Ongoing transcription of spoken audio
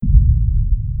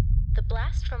The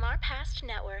Blast from Our Past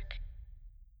Network.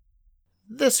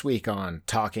 This week on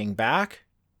Talking Back,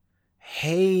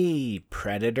 hey,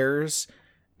 Predators,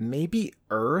 maybe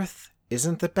Earth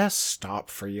isn't the best stop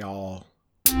for y'all.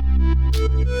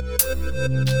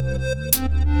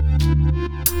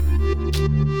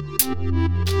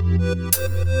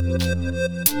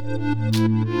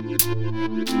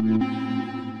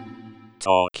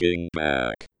 Talking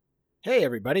Back. Hey,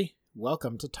 everybody.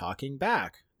 Welcome to Talking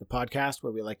Back, the podcast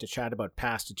where we like to chat about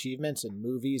past achievements in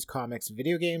movies, comics,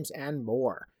 video games, and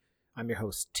more. I'm your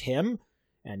host, Tim,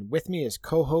 and with me is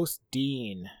co-host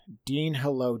Dean. Dean,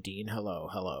 hello. Dean, hello.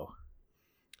 Hello.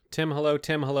 Tim, hello.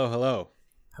 Tim, hello. Hello.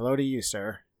 Hello to you,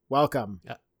 sir. Welcome.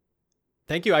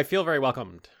 Thank you. I feel very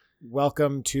welcomed.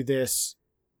 Welcome to this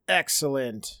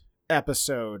excellent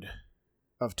episode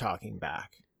of Talking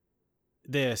Back.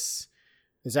 This.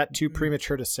 Is that too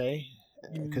premature to say?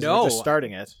 Because No. we're just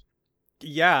starting it.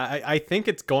 Yeah, I think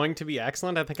it's going to be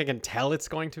excellent. I think I can tell it's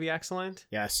going to be excellent.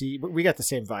 Yeah, see, we got the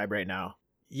same vibe right now.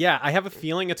 Yeah, I have a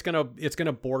feeling it's gonna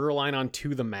borderline on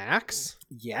to the max.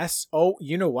 Yes. Oh,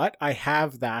 you know what? I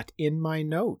have that in my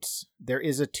notes. There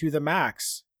is a to the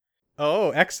max. Oh,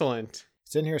 excellent.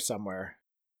 It's in here somewhere.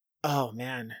 Oh,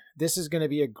 man. This is going to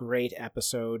be a great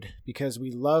episode because we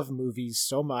love movies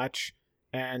so much.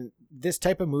 And this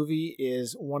type of movie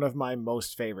is one of my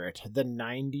most favorite. The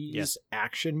 90s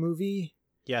action movie.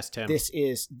 Yes, Tim. This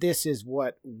is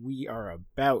what we are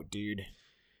about, dude.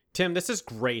 Tim, this is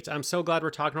great. I'm so glad we're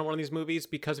talking about one of these movies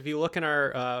because if you look in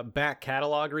our back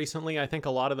catalog recently, I think a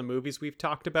lot of the movies we've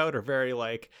talked about are very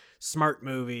smart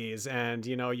movies and,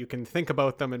 you can think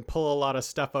about them and pull a lot of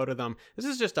stuff out of them. This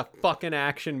is just a fucking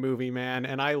action movie, man.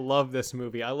 And I love this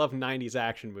movie. I love 90s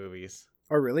action movies.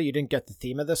 Oh, really? You didn't get the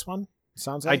theme of this one?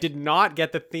 Sounds like I did not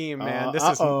get the theme, man.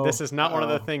 This is not one of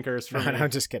the thinkers for me. I'm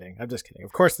just kidding.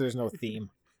 Of course there's no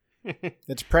theme.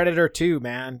 It's Predator 2,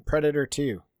 man. Predator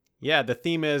 2. Yeah, the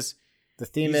theme is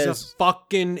he's a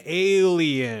fucking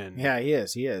alien. Yeah, he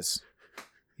is. He is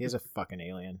a fucking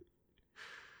alien.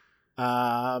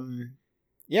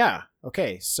 Yeah.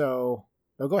 Okay, so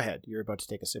go ahead. You're about to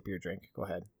take a sip of your drink. Go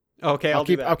ahead. Okay, I'll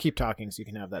do that. I'll keep talking so you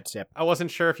can have that sip. I wasn't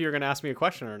sure if you were going to ask me a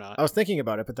question or not. I was thinking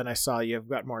about it, but then I saw you've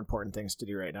got more important things to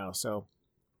do right now. So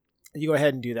you go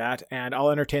ahead and do that, and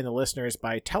I'll entertain the listeners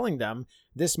by telling them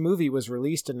this movie was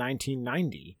released in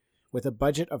 1990 with a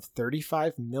budget of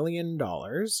 $35 million,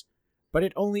 but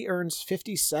it only earns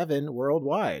 57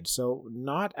 worldwide, so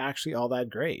not actually all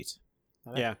that great.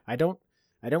 Yeah. I don't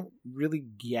really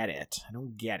get it. I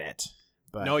don't get it.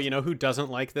 But no, you know who doesn't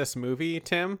like this movie,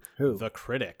 Tim? Who? The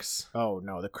critics. Oh,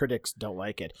 no, the critics don't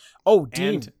like it. Oh,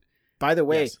 Dean, by the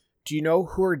way, Do you know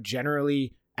who are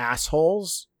generally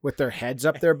assholes with their heads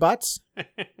up their butts?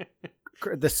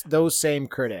 Those same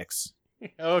critics.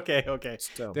 Okay.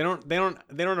 So, They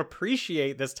don't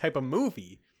appreciate this type of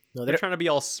movie. No, They're trying to be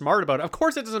all smart about it. Of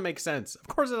course it doesn't make sense.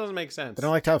 They don't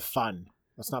like to have fun.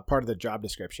 That's not part of the job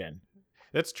description.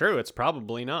 It's true. It's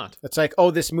probably not. It's like,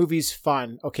 oh, this movie's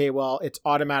fun. Okay, well, it's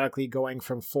automatically going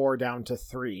from 4 down to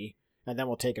 3, and then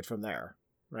we'll take it from there.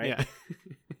 Right? Yeah.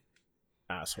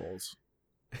 Assholes.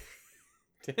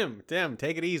 Tim,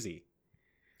 take it easy.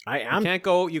 I am.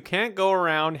 You can't go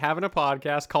around having a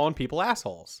podcast calling people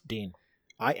assholes. Dean,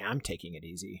 I am taking it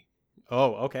easy.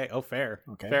 Oh, okay. Oh, fair.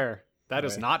 Okay. Fair. That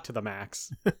is Right. not to the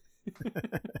max.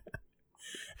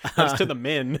 That's to the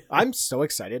min. I'm so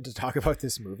excited to talk about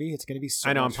this movie. It's going to be so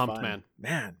I know, much I'm pumped, fun.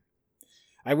 Man,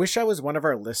 I wish I was one of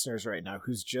our listeners right now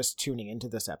who's just tuning into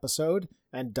this episode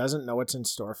and doesn't know what's in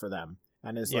store for them.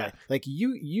 And is like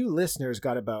you listeners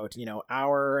got about,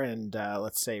 hour and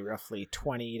let's say roughly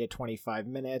 20 to 25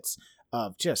 minutes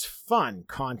of just fun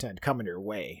content coming your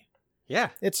way. Yeah.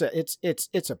 It's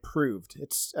approved.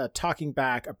 It's Talking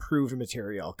Back approved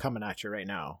material coming at you right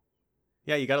now.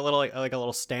 Yeah, you got a little like a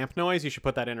little stamp noise. You should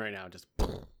put that in right now. Just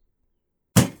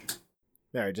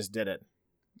There, I just did it.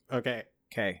 okay.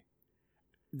 Okay.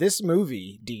 This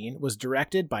movie, Dean, was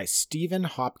directed by Stephen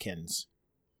Hopkins.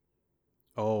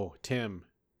 Oh, Tim.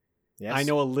 Yes. I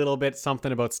know a little bit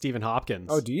something about Stephen Hopkins.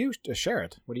 Oh, do you? Share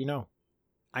it. What do you know?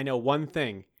 I know one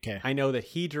thing. Okay. I know that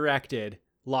he directed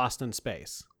Lost in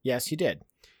Space. Yes, he did.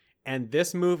 And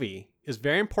this movie is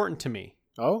very important to me.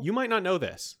 Oh? You might not know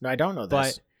this. No, I don't know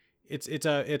this. But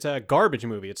it's a garbage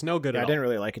movie. It's no good at all. I didn't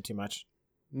really like it too much.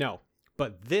 No.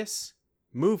 But this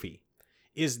movie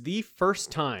is the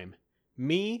first time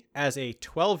me as a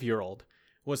 12-year-old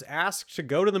was asked to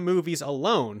go to the movies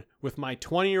alone with my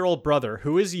 20-year-old brother,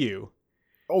 who is you.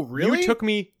 Oh, really?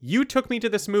 You took me to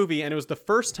this movie, and it was the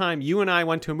first time you and I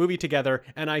went to a movie together,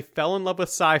 and I fell in love with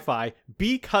sci-fi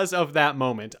because of that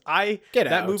moment.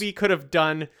 That movie could have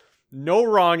done no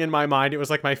wrong in my mind. It was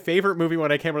like my favorite movie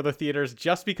when I came out of the theaters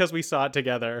just because we saw it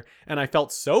together. And I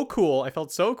felt so cool. I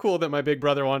felt so cool that my big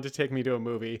brother wanted to take me to a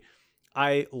movie.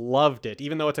 I loved it,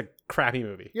 even though it's a crappy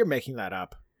movie. You're making that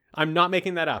up. I'm not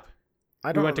making that up.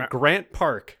 We went to Grant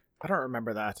Park. I don't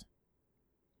remember that.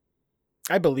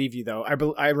 I believe you, though.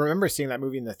 I remember seeing that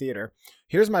movie in the theater.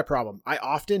 Here's my problem. I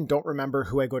often don't remember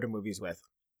who I go to movies with.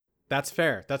 That's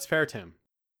fair. That's fair, Tim.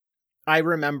 I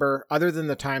remember, other than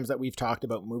the times that we've talked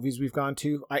about movies we've gone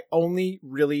to, I only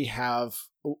really have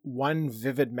one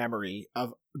vivid memory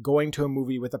of going to a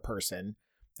movie with a person,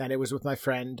 and it was with my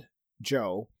friend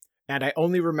Joe, and I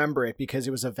only remember it because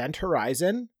it was Event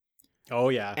Horizon. Oh,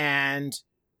 yeah. And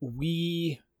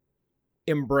we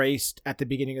embraced at the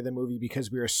beginning of the movie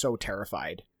because we were so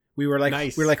terrified. We were like,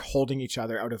 Nice. we were like holding each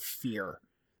other out of fear.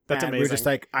 That's and amazing. We were just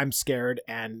like, I'm scared,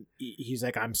 and he's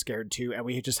like, I'm scared too, and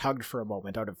we just hugged for a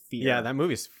moment out of fear. Yeah, that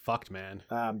movie's fucked, man.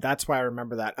 That's why I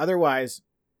remember that. Otherwise,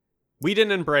 We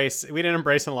didn't embrace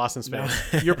in Lost in Space.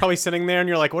 No. You're probably sitting there and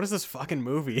you're like, what is this fucking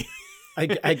movie? I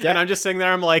get. And I'm just sitting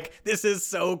there, I'm like, this is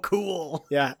so cool.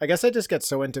 Yeah, I guess I just get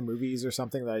so into movies or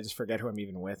something that I just forget who I'm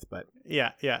even with. But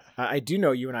Yeah. I do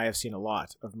know you and I have seen a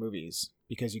lot of movies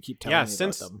because you keep telling me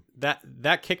Since about them.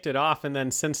 that kicked it off, and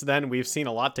then since then we've seen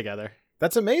a lot together.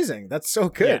 That's amazing. That's so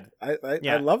good.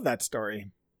 Yeah. I love that story.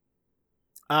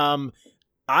 I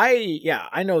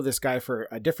know this guy for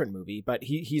a different movie, but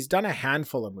he's done a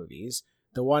handful of movies.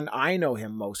 The one I know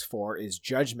him most for is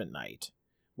Judgment Night,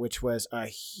 which was a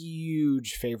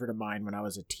huge favorite of mine when I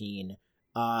was a teen.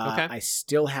 Okay. I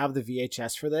still have the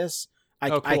VHS for this.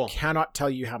 Cool. I cannot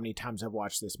tell you how many times I've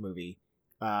watched this movie.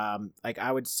 Like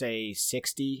I would say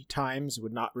 60 times,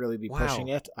 would not really be pushing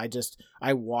it.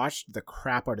 I watched the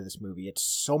crap out of this movie. It's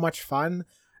so much fun,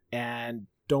 and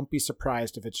don't be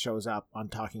surprised if it shows up on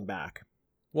Talking Back.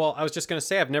 Well, I was just going to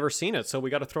say, I've never seen it, so we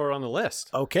got to throw it on the list.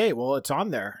 Okay, well, it's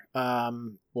on there.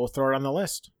 We'll throw it on the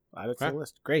list. Add it to the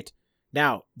list. Great.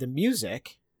 Now, the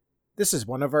music, this is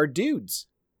one of our dudes.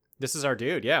 This is our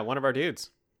dude. Yeah, one of our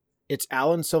dudes. It's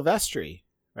Alan Silvestri,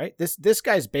 right? This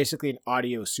guy's basically an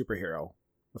audio superhero,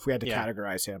 if we had to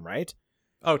categorize him, right?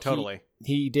 Oh, totally.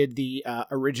 He did the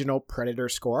original Predator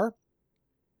score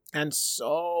and so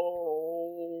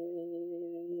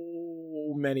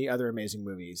many other amazing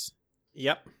movies.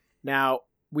 Yep. Now,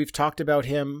 we've talked about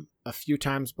him a few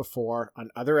times before on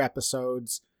other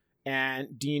episodes,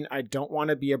 and Dean, I don't want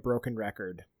to be a broken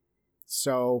record.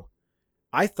 So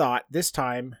I thought this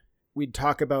time we'd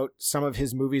talk about some of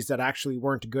his movies that actually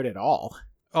weren't good at all.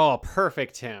 Oh,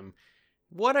 perfect, Tim.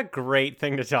 What a great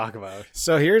thing to talk about.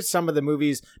 So here's some of the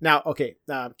movies. Now, okay,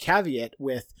 caveat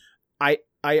with, I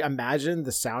imagine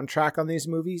the soundtrack on these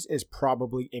movies is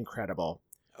probably incredible.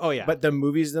 Oh, yeah. But the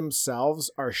movies themselves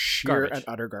are sheer Garbage. and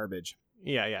utter garbage.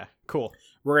 Yeah. Cool.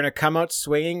 We're going to come out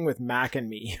swinging with Mac and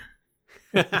Me.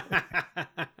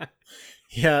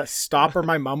 Yeah, Stop or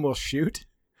My Mom Will Shoot.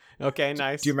 Okay,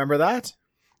 nice. Do you remember that?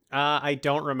 I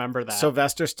don't remember that.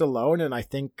 Sylvester Stallone and I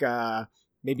think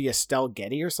maybe Estelle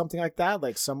Getty or something like that.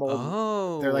 Like some old...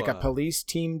 Oh. They're like a police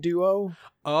team duo.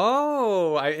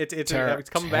 Oh. It's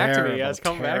coming back to me. Yeah, it's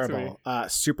coming back to me.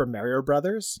 Super Mario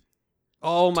Brothers.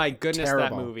 Oh my goodness,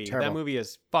 Terrible, that movie. terrible. That movie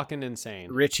is fucking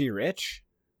insane. Richie Rich.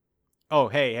 Oh,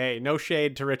 hey, no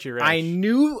shade to Richie Rich. I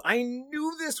knew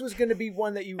this was going to be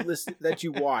one that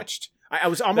you watched. I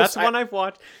was almost... That's one I've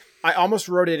watched. I almost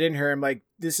wrote it in here. I'm like,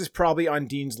 this is probably on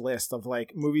Dean's list of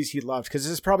like movies he loves, because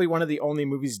this is probably one of the only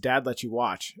movies Dad lets you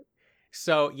watch.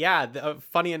 So yeah,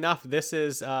 funny enough, this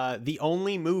is the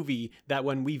only movie that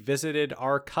when we visited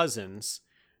our cousins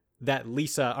that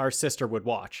Lisa, our sister, would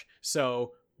watch.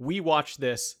 So we watched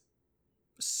this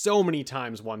so many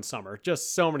times one summer,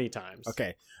 just so many times.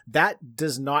 Okay. That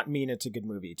does not mean it's a good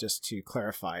movie, just to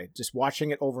clarify. Just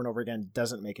watching it over and over again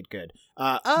doesn't make it good.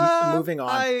 Moving on.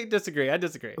 I disagree.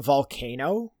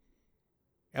 Volcano.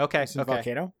 Okay.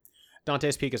 Volcano.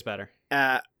 Dante's Peak is better.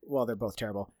 Well, they're both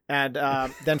terrible. And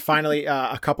then finally,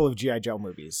 a couple of G.I. Joe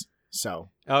movies.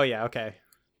 So. Oh, yeah. Okay.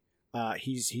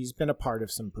 He's been a part of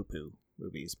some poo-poo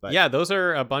movies. But yeah, those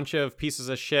are a bunch of pieces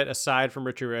of shit aside from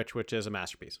Richie Rich, which is a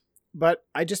masterpiece. But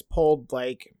I just pulled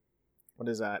like, what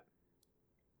is that?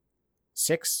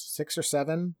 Six or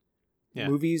seven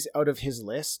movies out of his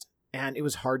list, and it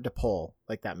was hard to pull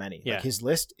like that many. Yeah. Like his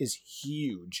list is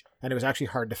huge, and it was actually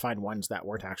hard to find ones that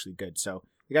weren't actually good. So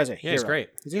the guy's a hero. Yeah, he's great.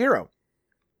 He's a hero.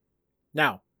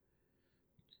 Now,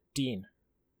 Dean,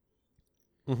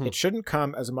 it shouldn't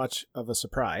come as much of a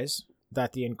surprise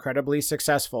that the incredibly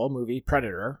successful movie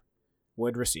Predator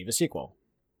would receive a sequel.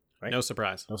 Right? No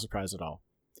surprise. No surprise at all.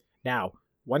 Now,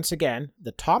 once again,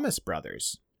 the Thomas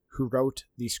brothers, who wrote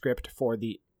the script for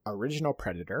the original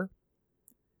Predator,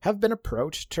 have been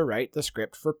approached to write the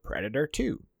script for Predator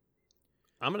 2.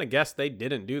 I'm gonna guess they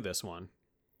didn't do this one.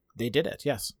 They did it,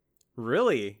 yes.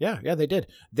 Really? Yeah, they did.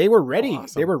 They were ready.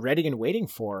 Awesome. They were ready and waiting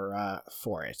for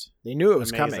it. They knew it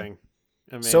was coming.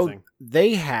 Amazing. So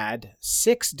they had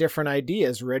 6 different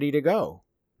ideas ready to go.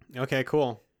 Okay,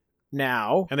 cool.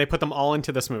 Now, And they put them all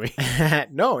into this movie.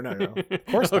 no. Of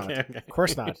course not. Okay. Of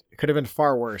course not. It could have been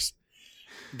far worse.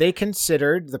 They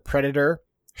considered the Predator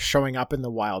showing up in the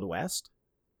Wild West.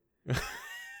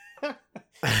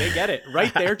 They get it.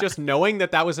 Right there, just knowing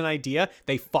that was an idea,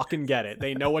 they fucking get it.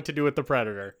 They know what to do with the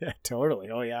Predator. Yeah, totally.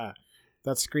 Oh, yeah.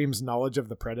 That screams knowledge of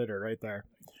the Predator right there.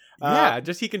 Yeah,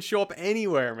 just he can show up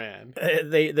anywhere, man.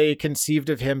 They conceived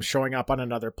of him showing up on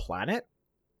another planet,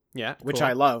 Yeah, which cool.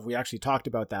 I love. We actually talked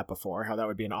about that before, how that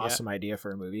would be an awesome idea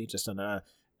for a movie, just a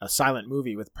silent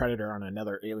movie with Predator on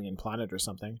another alien planet or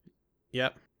something.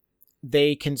 Yep.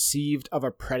 They conceived of a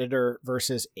Predator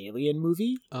versus Alien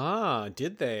movie. Ah,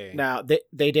 did they? Now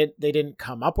they didn't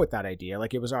come up with that idea,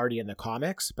 like it was already in the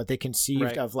comics, but they conceived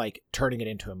Right. of like turning it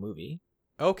into a movie.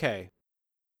 Okay.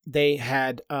 They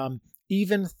had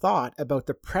even thought about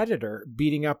the Predator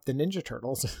beating up the Ninja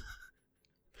Turtles.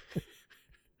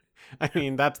 I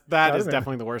mean, that is been-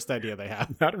 definitely the worst idea they have.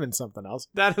 That would have been something else.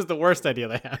 That is the worst idea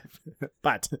they have.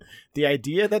 But the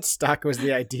idea that stuck was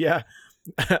the idea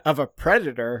of a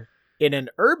Predator in an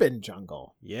urban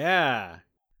jungle. Yeah.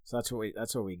 So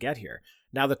that's what we get here.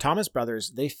 Now the Thomas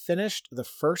brothers, they finished the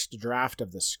first draft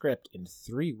of the script in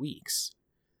 3 weeks,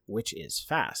 which is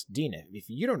fast. Dean, if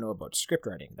you don't know about script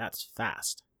writing, that's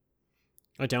fast.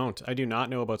 I do not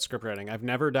know about script writing. I've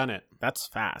never done it. That's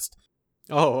fast.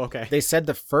 Oh, okay. They said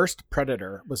the first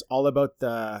Predator was all about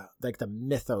the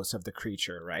mythos of the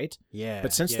creature, right? Yeah.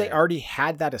 But since they already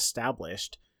had that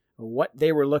established, what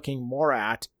they were looking more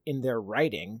at in their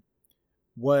writing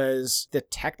was the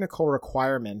technical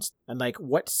requirements and like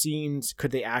what scenes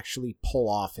could they actually pull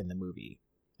off in the movie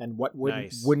and what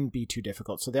wouldn't be too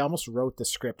difficult. So they almost wrote the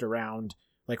script around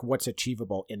like what's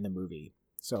achievable in the movie.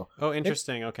 So Oh,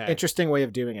 interesting. Okay. interesting way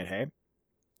of doing it, hey?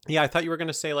 Yeah, I thought you were going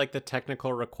to say like the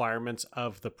technical requirements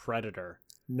of the Predator,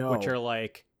 No. which are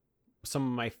like some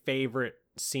of my favorite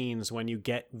scenes when you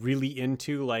get really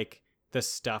into like the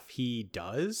stuff he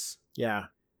does. Yeah.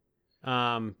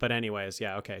 But anyways,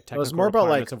 yeah, okay. Technical was more about,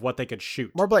 requirements like- of what they could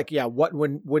shoot. More like, yeah, what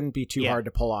wouldn't be too Yeah. hard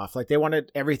to pull off. Like they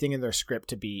wanted everything in their script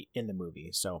to be in the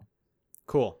movie. So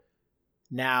Cool.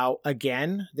 now,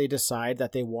 again, they decide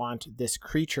that they want this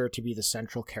creature to be the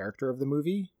central character of the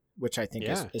movie, which I think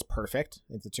Yeah. is perfect.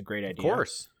 I think that's a great Of idea.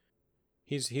 course.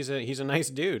 He's a nice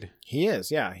dude. He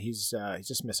is, yeah. He's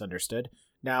just misunderstood.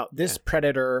 Now, this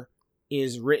Predator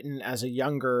is written as a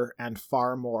younger and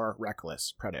far more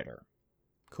reckless Predator.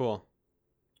 Cool.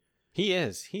 He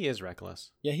is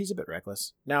reckless. Yeah, he's a bit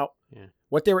reckless. Now, Yeah.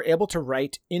 what they were able to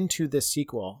write into this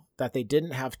sequel that they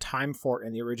didn't have time for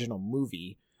in the original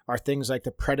movie are things like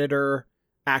the Predator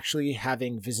actually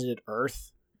having visited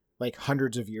Earth like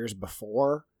hundreds of years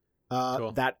before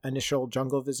Cool. that initial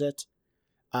jungle visit.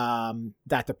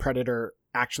 That the Predator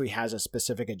actually has a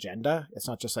specific agenda. It's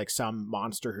not just like some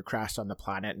monster who crashed on the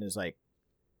planet and is like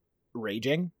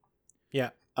raging. Yeah.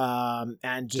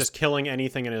 And Just killing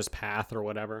anything in his path or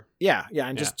whatever. yeah,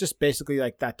 and Yeah. just basically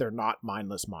like that they're not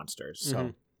mindless monsters. So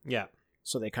Mhm. Yeah.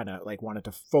 so they kind of like wanted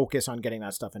to focus on getting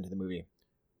that stuff into the movie.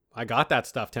 I got that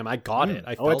stuff, Tim. I got it.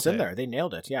 I felt it's in it. there. They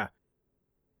nailed it. Yeah.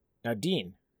 Now,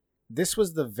 Dean, this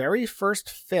was the very first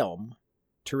film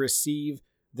to receive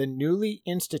the newly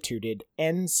instituted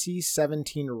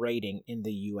NC-17 rating in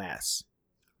the US.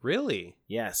 Really?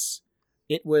 Yes.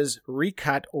 It was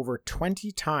recut over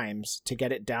 20 times to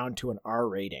get it down to an R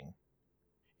rating.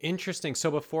 Interesting.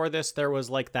 So before this, there was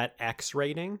like that X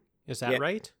rating. Is that Yeah.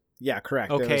 right? Yeah, correct.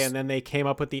 There Okay, was- and then they came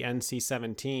up with the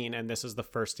NC-17, and this is the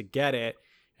first to get it,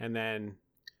 and then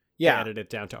they yeah, added it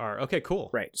down to R. Okay, cool.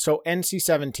 right. So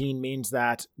NC-17 means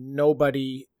that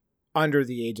nobody under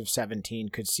the age of 17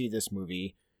 could see this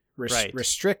movie. Right.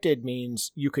 Restricted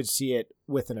means you could see it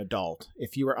with an adult.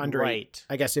 If you were under Right.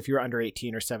 I guess if you were under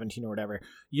 18 or 17 or whatever,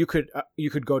 you could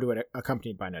go to it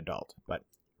accompanied by an adult. But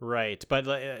Right. But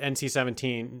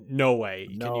NC-17, no way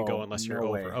can you go No, unless you're no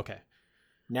over. way. Okay.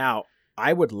 now,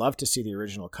 I would love to see the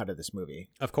original cut of this movie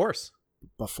Of course.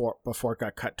 before it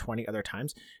got cut 20 other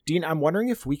times. Dean, I'm wondering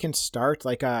if we can start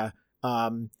like a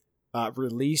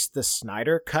release the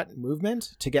Snyder cut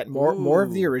movement to get more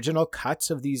of the Ooh. original cuts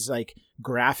of these like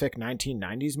graphic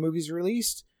 1990s movies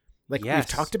released. Like Yes. we've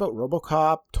talked about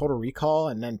RoboCop, Total Recall,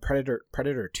 and then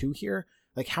Predator 2 here.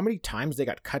 Like how many times they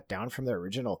got cut down from their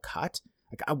original cut?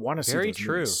 Like I want to see Very those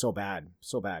true. movies so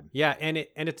bad. Yeah, and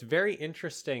it's very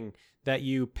interesting that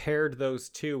you paired those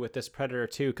two with this Predator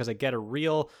 2, because I get a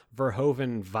real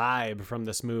Verhoeven vibe from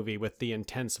this movie with the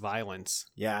intense violence.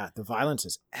 Yeah, the violence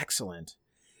is excellent.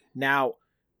 Now,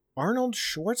 Arnold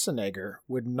Schwarzenegger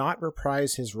would not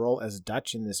reprise his role as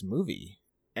Dutch in this movie.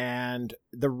 And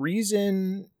the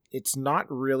reason, it's not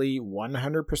really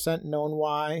 100% known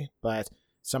why, but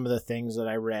some of the things that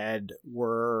I read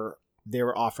were they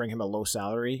were offering him a low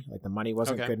salary, like the money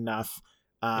wasn't good enough.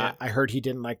 I heard he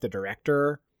didn't like the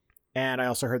director, and I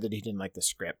also heard that he didn't like the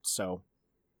script. So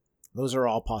those are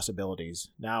all possibilities.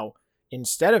 Now,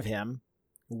 instead of him,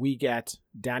 we get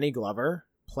Danny Glover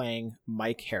playing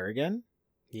Mike Harrigan.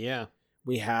 Yeah.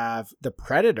 We have the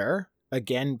Predator,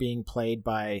 again being played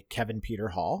by Kevin Peter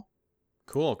Hall.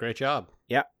 Cool. Great job.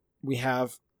 Yeah. We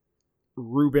have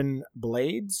Ruben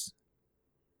Blades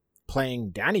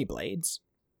playing Danny Blades.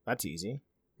 That's easy.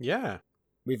 Yeah.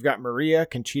 We've got Maria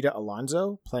Conchita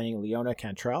Alonso playing Leona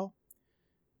Cantrell,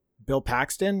 Bill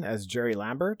Paxton as Jerry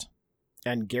Lambert,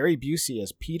 and Gary Busey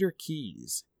as Peter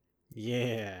Keyes.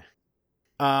 Yeah.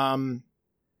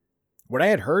 What I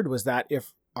had heard was that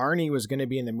if Arnie was going to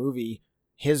be in the movie,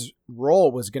 his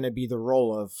role was going to be the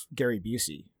role of Gary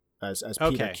Busey as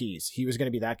Peter Keyes. He was going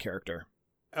to be that character.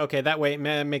 Okay, that way it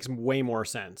makes way more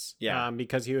sense. Yeah.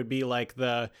 Because he would be like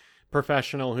the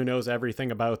professional who knows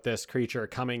everything about this creature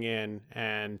coming in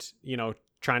and,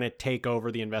 trying to take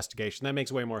over the investigation. That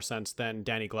makes way more sense than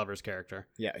Danny Glover's character.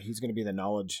 Yeah, he's going to be the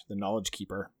knowledge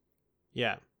keeper.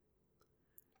 Yeah.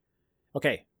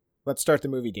 Okay, let's start the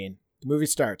movie, Dean. The movie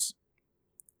starts.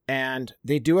 And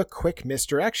they do a quick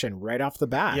misdirection right off the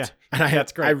bat. Yeah, and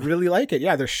that's great. I really like it.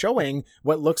 Yeah, they're showing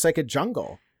what looks like a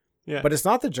jungle. Yeah. But it's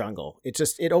not the jungle.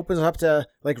 It opens up to,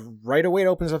 like, right away it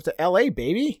opens up to LA,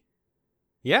 baby.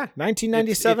 Yeah.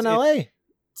 1997 LA.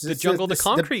 It's the jungle, the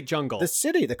concrete jungle. The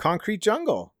city, the concrete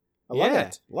jungle. I love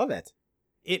it. Love it.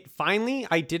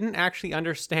 I didn't actually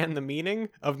understand the meaning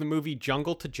of the movie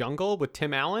Jungle to Jungle with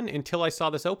Tim Allen until I saw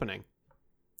this opening.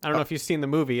 I don't know if you've seen the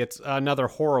movie. It's another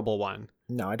horrible one.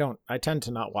 No, I don't. I tend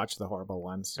to not watch the horrible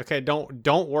ones. Okay,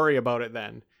 don't worry about it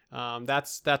then.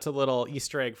 That's a little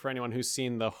Easter egg for anyone who's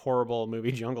seen the horrible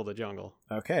movie Jungle to Jungle.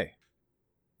 Okay.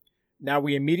 Now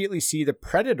we immediately see the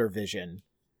Predator vision,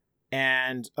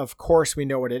 and of course we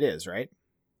know what it is, right?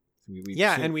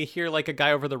 And we hear like a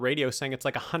guy over the radio saying it's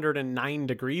like 109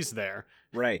 degrees there.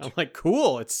 Right. I'm like,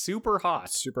 cool. It's super hot.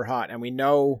 It's super hot, and we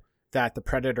know that the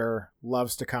Predator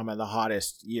loves to come in the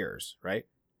hottest years, right?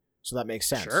 So that makes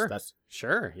sense.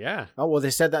 Sure, yeah. Oh, well, they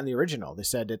said that in the original. They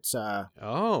said it's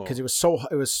because it was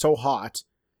so hot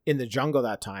in the jungle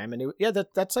that time, and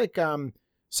that's like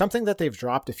something that they've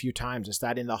dropped a few times. Is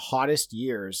that in the hottest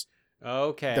years,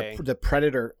 the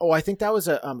Predator? Oh, I think that was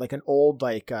a like an old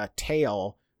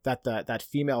tale that that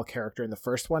female character in the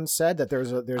first one said that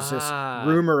there's this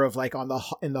rumor of like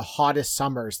in the hottest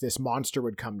summers this monster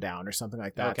would come down or something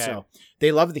like that. Okay. So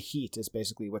they love the heat is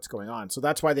basically what's going on. So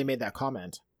that's why they made that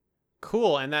comment.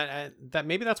 Cool, and that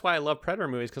maybe that's why I love Predator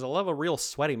movies, because I love a real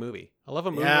sweaty movie. I love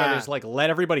a movie where there's like let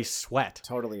everybody sweat.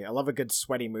 Totally, I love a good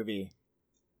sweaty movie.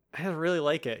 I really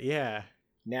like it. Yeah.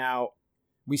 Now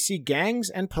we see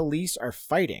gangs and police are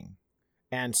fighting,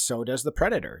 and so does the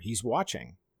Predator. He's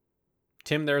watching.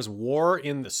 Tim, there's war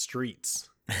in the streets.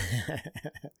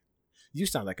 You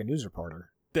sound like a news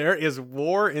reporter. There is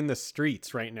war in the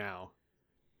streets right now.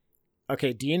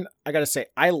 Okay, Dean, I gotta say,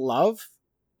 I love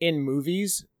in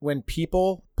movies when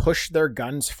people push their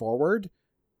guns forward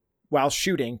while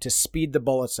shooting to speed the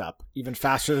bullets up even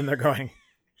faster than they're going.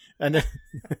 And then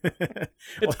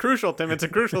it's crucial, Tim. It's a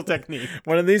crucial technique.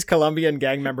 One of these Colombian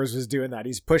gang members was doing that.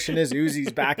 He's pushing his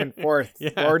Uzis back and forth,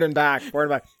 forward and back.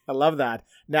 I love that.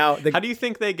 Now, how do you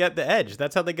think they get the edge?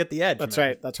 That's how they get the edge. That's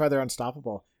right. That's why they're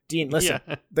unstoppable. Dean, listen,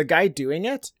 the guy doing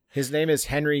it, his name is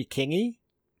Henry Kingy.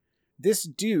 This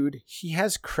dude, he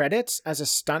has credits as a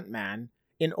stuntman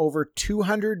in over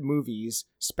 200 movies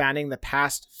spanning the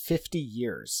past 50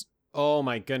 years. Oh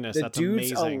my goodness, that's amazing. The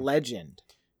dude's a legend.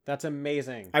 That's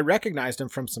amazing. I recognized him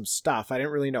from some stuff. I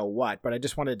didn't really know what, but I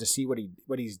just wanted to see what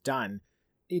he's done.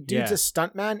 Dude's a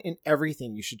stuntman in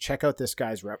everything. You should check out this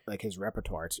guy's his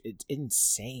repertoire. It's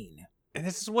insane. And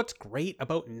this is what's great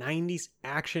about 90s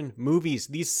action movies.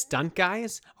 These stunt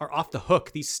guys are off the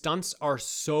hook. These stunts are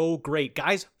so great.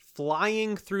 Guys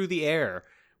flying through the air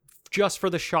just for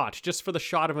the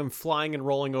shot of him flying and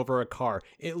rolling over a car.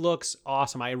 It looks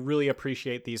awesome. I really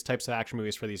appreciate these types of action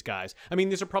movies for these guys. I mean,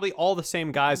 these are probably all the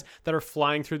same guys that are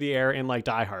flying through the air in like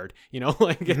Die Hard,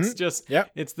 it's just,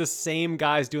 it's the same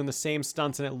guys doing the same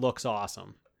stunts and it looks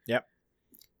awesome. Yep.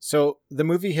 So the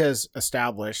movie has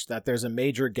established that there's a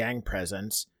major gang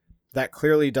presence that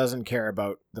clearly doesn't care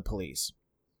about the police.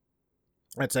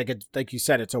 It's like you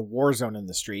said, it's a war zone in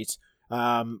the streets.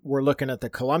 We're looking at the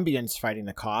Colombians fighting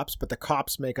the cops, but the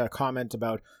cops make a comment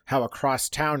about how across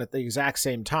town at the exact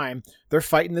same time, they're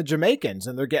fighting the Jamaicans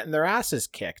and they're getting their asses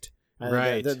kicked.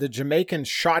 Right. The Jamaicans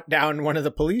shot down one of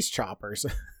the police choppers.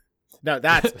 No,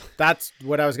 that's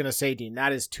what I was going to say, Dean.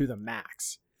 That is to the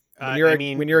max. When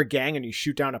you're a gang and you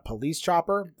shoot down a police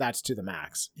chopper, that's to the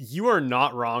max. You are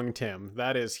not wrong, Tim.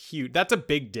 That is huge. That's a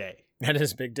big day. That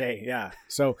is a big day, yeah.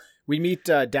 So we meet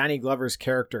Danny Glover's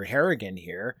character Harrigan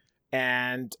here,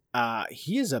 and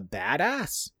he is a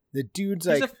badass. The dude's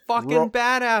He's a fucking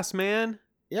badass, man.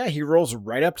 Yeah, he rolls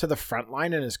right up to the front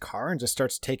line in his car and just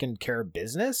starts taking care of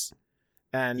business.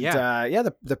 And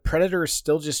the Predator is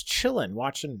still just chilling,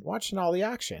 watching all the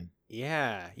action.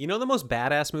 Yeah. You know the most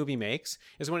badass movie makes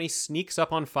is when he sneaks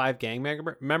up on 5 gang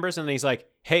members and he's like,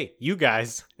 hey, you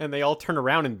guys. And they all turn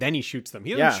around and then he shoots them.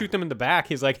 He doesn't shoot them in the back.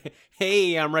 He's like,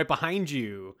 hey, I'm right behind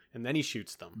you. And then he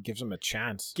shoots them. Gives them a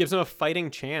chance. Gives them a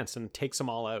fighting chance and takes them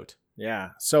all out. Yeah.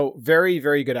 So very,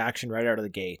 very good action right out of the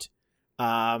gate.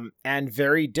 And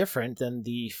very different than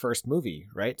the first movie,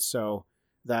 right? So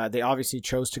they obviously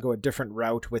chose to go a different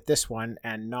route with this one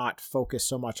and not focus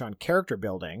so much on character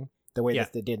building the way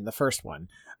that they did in the first one.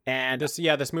 And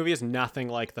this movie is nothing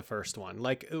like the first one.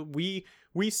 Like we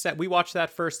watched that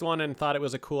first one and thought it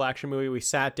was a cool action movie. We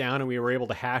sat down and we were able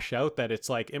to hash out that it's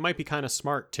like, it might be kind of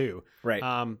smart too. Right.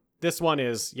 This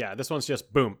one's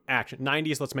just boom, action.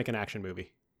 90s, let's make an action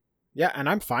movie. Yeah, and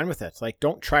I'm fine with it. Like,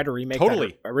 don't try to remake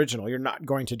that original. You're not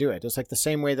going to do it. It's like the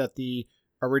same way that the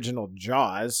original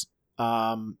Jaws,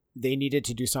 they needed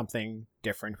to do something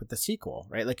different with the sequel,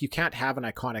 right? Like, you can't have an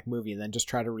iconic movie and then just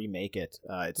try to remake it.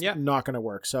 It's not going to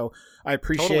work. So I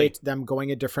appreciate them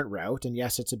going a different route. And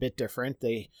yes, it's a bit different.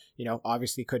 They,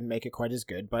 obviously couldn't make it quite as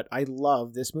good, but I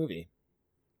love this movie.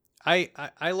 I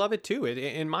love it too.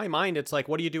 In my mind, it's like,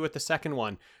 what do you do with the second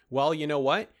one? Well, you know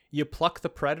what? You pluck the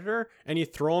Predator and you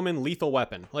throw him in Lethal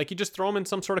Weapon. Like, you just throw him in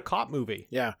some sort of cop movie.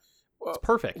 Yeah. Well, it's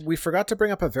perfect. We forgot to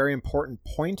bring up a very important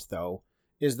point, though,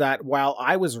 is that while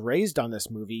I was raised on this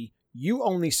movie, you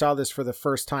only saw this for the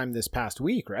first time this past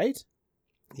week, right?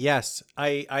 Yes,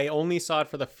 I only saw it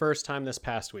for the first time this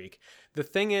past week. The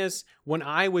thing is, when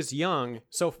I was young,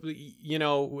 so,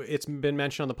 it's been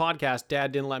mentioned on the podcast,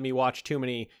 Dad didn't let me watch too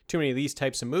many of these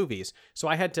types of movies. So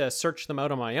I had to search them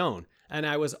out on my own. And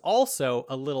I was also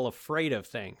a little afraid of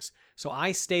things. So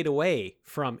I stayed away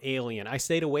from Alien. I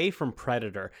stayed away from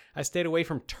Predator. I stayed away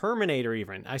from Terminator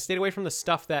even. I stayed away from the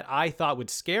stuff that I thought would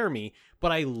scare me,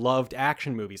 but I loved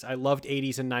action movies. I loved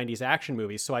 80s and 90s action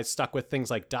movies. So I stuck with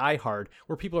things like Die Hard,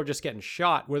 where people are just getting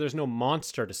shot, where there's no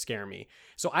monster to scare me.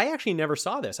 So I actually never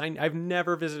saw this. I've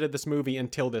never visited this movie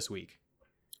until this week.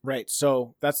 Right.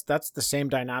 So that's the same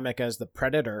dynamic as the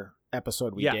Predator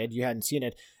episode we did. You hadn't seen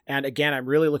it. And again, I'm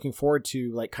really looking forward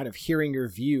to like kind of hearing your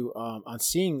view on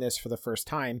seeing this for the first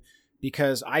time,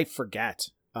 because I forget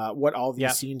what all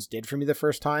these scenes did for me the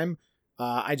first time.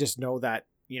 I just know that,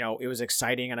 it was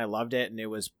exciting and I loved it. And it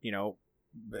was,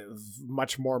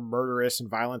 much more murderous and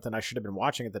violent than I should have been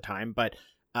watching at the time. But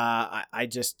I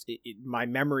just, my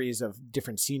memories of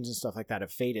different scenes and stuff like that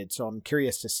have faded. So I'm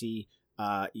curious to see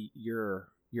your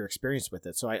experience with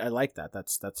it. So I like that.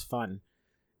 That's fun.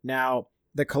 Now,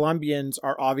 the Colombians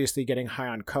are obviously getting high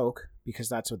on coke because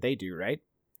that's what they do, right?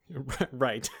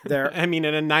 Right. In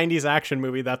a 90s action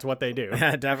movie, that's what they do.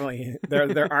 Definitely.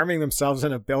 They're arming themselves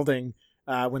in a building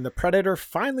when the Predator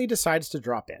finally decides to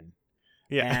drop in.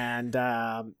 Yeah.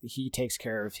 And he takes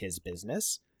care of his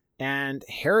business. And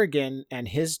Harrigan and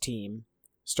his team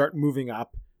start moving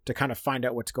up to kind of find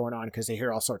out what's going on, because they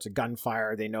hear all sorts of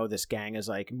gunfire. They know this gang is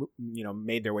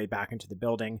made their way back into the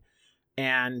building.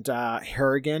 And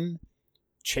Harrigan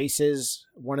chases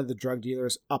one of the drug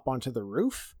dealers up onto the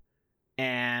roof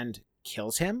and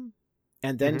kills him,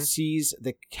 and then sees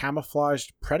the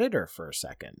camouflaged Predator for a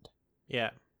second.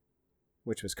 Yeah.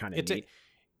 Which was kind of neat.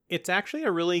 It's actually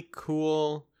a really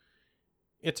cool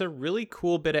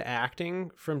bit of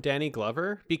acting from Danny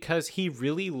Glover, because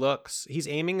he's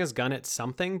aiming his gun at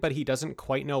something, but he doesn't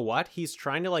quite know what. He's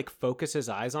trying to like focus his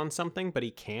eyes on something, but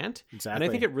he can't. Exactly. And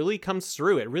I think it really comes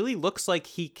through. It really looks like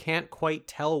he can't quite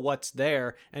tell what's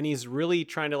there. And he's really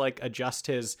trying to like adjust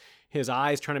his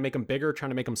eyes, trying to make them bigger,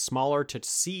 trying to make them smaller to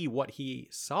see what he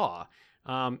saw.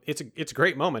 It's a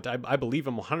great moment. I believe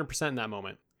him 100% in that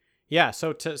moment. Yeah,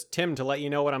 so Tim, to let you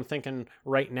know what I'm thinking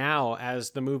right now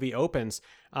as the movie opens,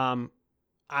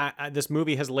 this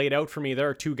movie has laid out for me. There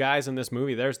are two guys in this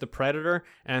movie. There's the Predator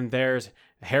and there's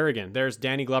Harrigan. There's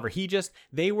Danny Glover.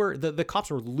 The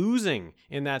cops were losing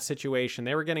in that situation.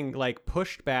 They were getting like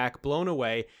pushed back, blown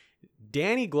away.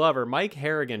 Danny Glover, Mike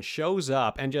Harrigan, shows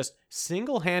up and just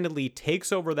single-handedly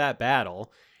takes over that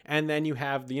battle. And then you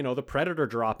have, the Predator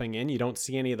dropping in. You don't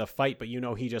see any of the fight, but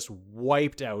he just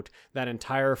wiped out that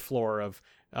entire floor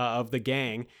of the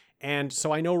gang. And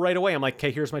so I know right away, I'm like,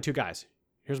 okay, here's my two guys.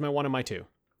 Here's my one and my two.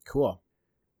 Cool.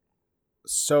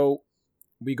 So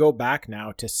we go back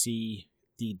now to see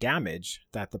the damage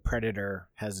that the Predator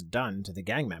has done to the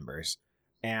gang members.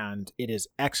 And it is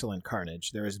excellent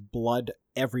carnage. There is blood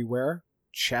everywhere.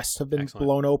 Chests have been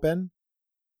blown open.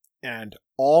 And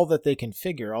all that they can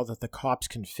figure, all that the cops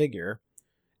can figure,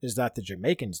 is that the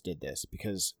Jamaicans did this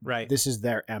because this is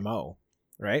their MO,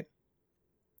 right?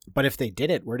 But if they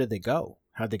did it, where did they go?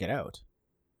 How'd they get out?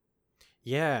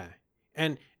 Yeah.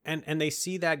 And they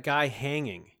see that guy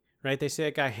hanging, right? They see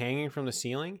that guy hanging from the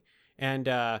ceiling. And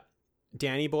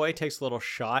Danny Boy takes a little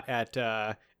shot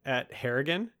at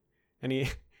Harrigan. And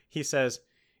he says,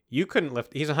 you couldn't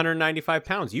lift, he's 195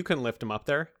 pounds. You couldn't lift him up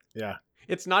there. Yeah.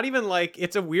 It's not even like,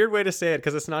 it's a weird way to say it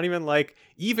because it's not even like,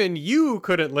 even you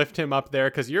couldn't lift him up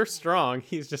there because you're strong.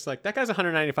 He's just like, that guy's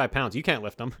 195 pounds. You can't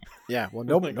lift him. Yeah. Well,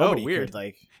 nobody weird.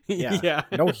 could, yeah.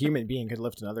 No human being could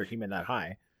lift another human that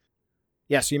high.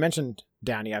 Yeah. So you mentioned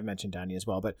Danny. I've mentioned Danny as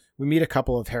well. But we meet a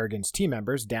couple of Harrigan's team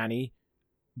members, Danny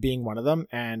being one of them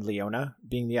and Leona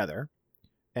being the other.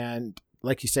 And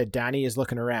like you said, Danny is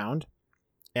looking around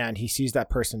and he sees that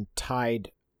person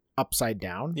tied upside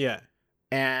down. Yeah.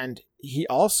 And he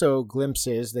also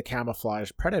glimpses the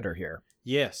camouflage Predator here.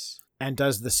 Yes. And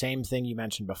does the same thing you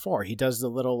mentioned before. He does the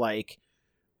little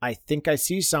I think I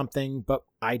see something, but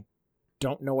I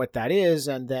don't know what that is.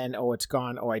 And then, it's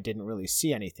gone. I didn't really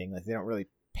see anything. Like they don't really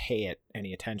pay it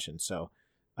any attention. So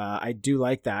I do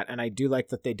like that. And I do like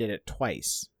that they did it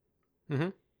twice.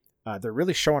 Mm-hmm. They're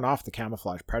really showing off the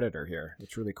camouflage Predator here.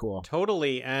 It's really cool.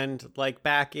 Totally. And like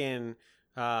back in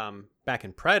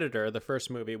Predator, the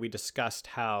first movie, we discussed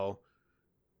how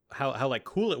like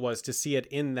cool it was to see it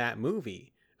in that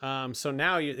movie. So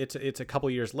now it's a couple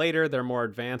years later. They're more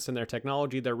advanced in their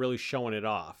technology. They're really showing it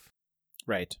off.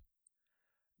 Right.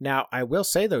 Now, I will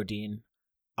say though, Dean,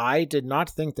 I did not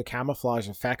think the camouflage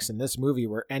effects in this movie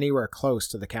were anywhere close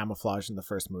to the camouflage in the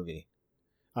first movie.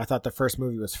 I thought the first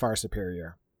movie was far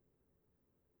superior.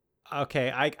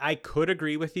 Okay, I could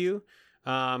agree with you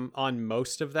on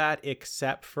most of that,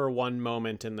 except for one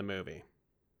moment in the movie.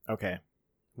 Okay.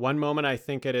 One moment I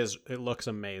think it looks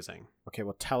amazing. Okay,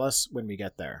 well tell us when we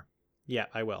get there. Yeah,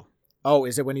 I will. Oh,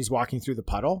 is it when he's walking through the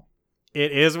puddle?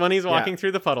 It is when he's walking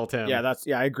through the puddle, Tim. Yeah,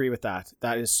 I agree with that.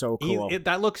 That is so cool.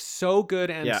 That looks so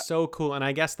good and so cool. And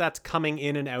I guess that's coming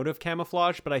in and out of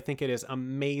camouflage, but I think it is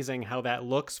amazing how that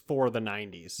looks for the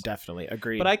 90s. Definitely.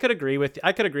 Agreed. But I could agree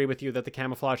with you that the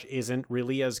camouflage isn't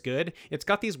really as good. It's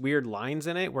got these weird lines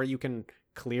in it where you can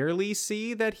clearly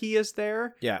see that he is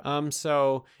there. Yeah.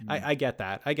 So I get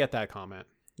that. I get that comment.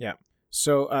 Yeah.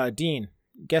 So Dean,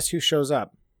 guess who shows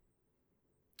up?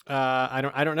 I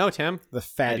don't know, Tim. The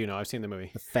Fed. I do know. I've seen the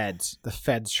movie. The Feds. The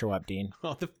Feds show up, Dean.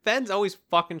 Oh, the Feds always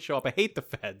fucking show up. I hate the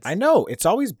Feds. I know. It's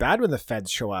always bad when the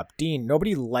Feds show up. Dean,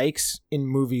 nobody likes in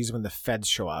movies when the Feds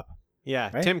show up.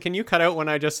 Yeah. Right? Tim, can you cut out when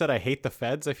I just said I hate the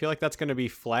Feds? I feel like that's going to be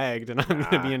flagged and I'm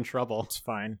going to be in trouble. It's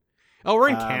fine. Oh, we're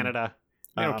in Canada.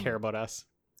 They don't care about us.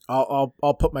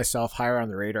 I'll put myself higher on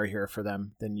the radar here for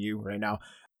them than you right now.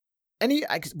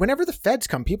 Whenever the Feds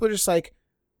come, people are just like,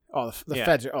 oh, the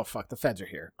Feds are, oh, fuck, the Feds are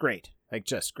here. Great. Like,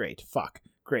 just great. Fuck.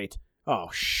 Great. Oh,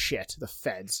 shit, the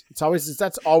Feds.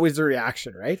 That's always the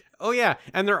reaction, right? Oh, yeah.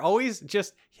 And they're always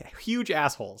just huge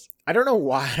assholes. I don't know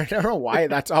why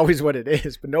that's always what it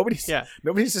is, but nobody's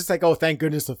just like, oh, thank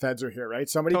goodness the Feds are here, right?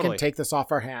 Somebody can take this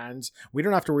off our hands. We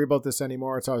don't have to worry about this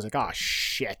anymore. It's always like, oh,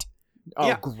 shit. Oh,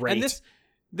 yeah. Great. And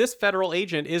this federal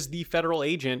agent is the federal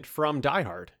agent from Die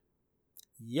Hard.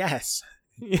 Yes.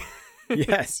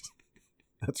 Yes.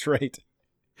 That's right.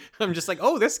 I'm just like,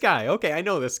 oh, this guy. Okay, I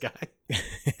know this guy.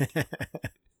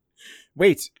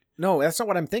 Wait, no, that's not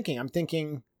what I'm thinking. I'm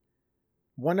thinking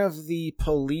one of the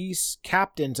police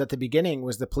captains at the beginning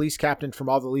was the police captain from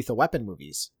all the Lethal Weapon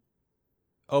movies.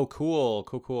 Oh, cool.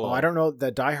 Oh, I don't know the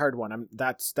Die Hard one.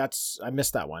 I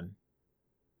missed that one.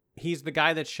 He's the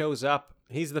guy that shows up.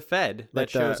 He's the Fed that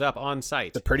shows up on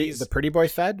site. The pretty boy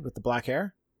Fed with the black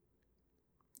hair.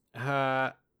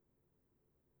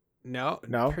 No.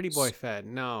 Pretty boy Fed.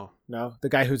 No. The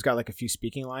guy who's got like a few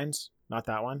speaking lines. Not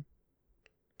that one.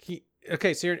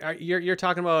 Okay, so you're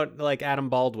talking about like Adam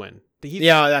Baldwin.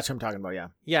 Yeah, that's what I'm talking about.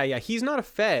 Yeah. Yeah. He's not a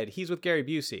Fed. He's with Gary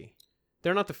Busey.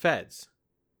 They're not the Feds.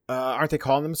 Aren't they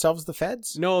calling themselves the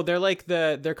Feds? No, they're like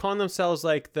they're calling themselves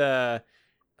like they're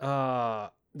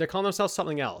calling themselves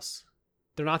something else.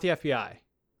 They're not the FBI.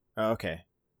 Oh, okay.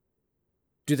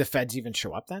 Do the Feds even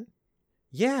show up then?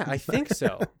 Yeah, I think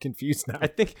so. Confused now. I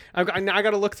think I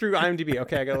got to look through IMDb.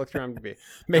 Okay, I got to look through IMDb.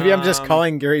 Maybe I'm just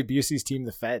calling Gary Busey's team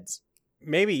the Feds.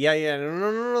 Maybe, yeah.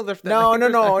 No.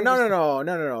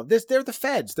 No. They're the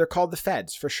Feds. They're called the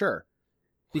Feds for sure.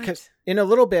 Because in a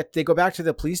little bit they go back to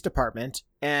the police department,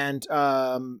 and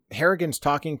Harrigan's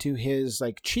talking to his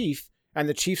like chief, and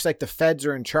the chief's like, the Feds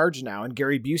are in charge now, and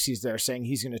Gary Busey's there saying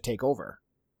he's going to take over.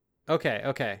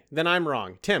 Okay. Then I'm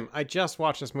wrong. Tim, I just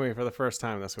watched this movie for the first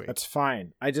time this week. That's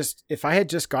fine. If I had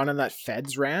just gone on that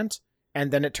Feds rant, and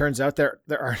then it turns out there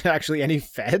aren't actually any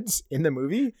Feds in the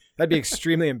movie, that'd be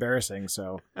extremely embarrassing.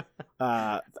 So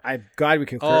I'm glad we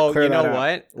can clear that up.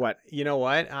 What? What? You know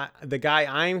what? The guy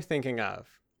I'm thinking of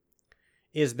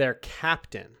is their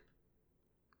captain.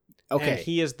 Okay. And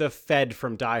he is the Fed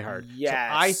from Die Hard. Yes.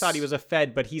 So I thought he was a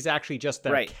Fed, but he's actually just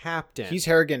their captain. He's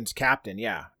Harrigan's captain,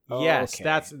 yeah. Yes, okay.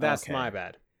 that's my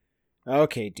bad.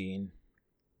 Okay, Dean.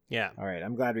 Yeah. All right,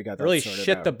 I'm glad we got that really sorted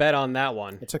shit out. the bed on that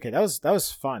one. It's okay. That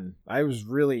was fun. I was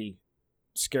really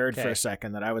scared for a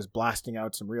second that I was blasting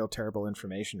out some real terrible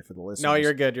information for the listeners. No,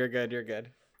 you're good.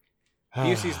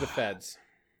 Busey's the Feds.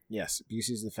 Yes,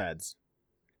 Busey's the Feds.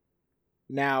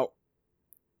 Now,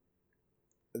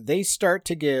 they start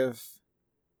to give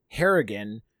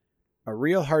Harrigan a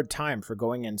real hard time for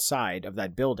going inside of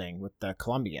that building with the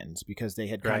Colombians, because they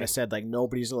had kind of said, like,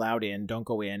 nobody's allowed in, don't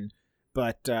go in.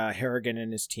 But Harrigan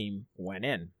and his team went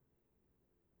in.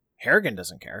 Harrigan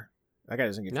doesn't care. That guy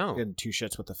doesn't give two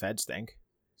shits what the Feds think.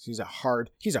 He's a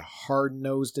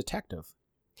hard-nosed detective.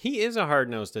 He is a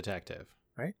hard-nosed detective.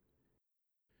 Right?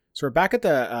 So we're back at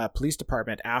the police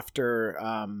department after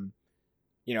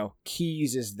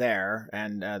Keyes is there,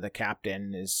 and the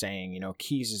captain is saying,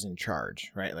 Keyes is in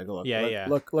charge, right? Like, look,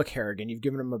 Harrigan, you've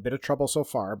given him a bit of trouble so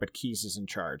far, but Keyes is in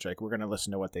charge. Like, we're going to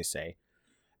listen to what they say.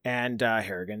 And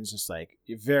Harrigan's just like,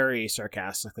 very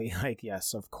sarcastically, like,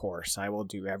 yes, of course, I will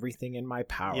do everything in my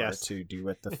power to do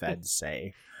what the Feds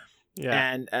say.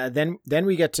 Yeah. And then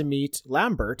we get to meet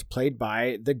Lambert, played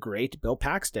by the great Bill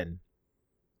Paxton.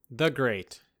 The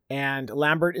great. And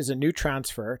Lambert is a new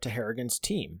transfer to Harrigan's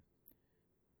team.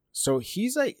 So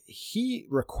he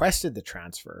requested the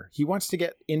transfer. He wants to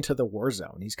get into the war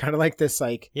zone. He's kind of like this,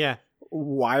 like,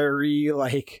 wiry,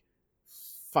 like,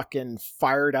 fucking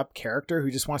fired up character who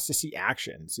just wants to see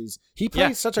actions. He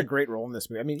plays such a great role in this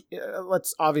movie. I mean,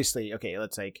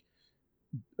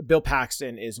 Bill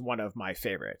Paxton is one of my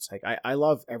favorites. Like, I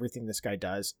love everything this guy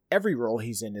does. Every role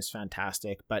he's in is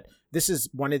fantastic, but this is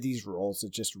one of these roles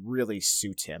that just really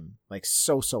suits him, like,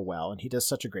 so well, and he does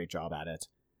such a great job at it.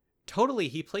 Totally.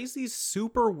 He plays these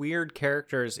super weird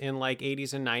characters in like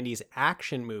 80s and 90s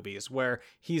action movies where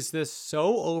he's this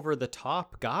so over the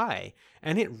top guy,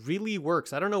 and it really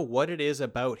works. I don't know what it is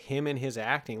about him and his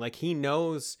acting. Like, he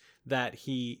knows that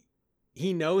he's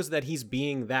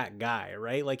being that guy,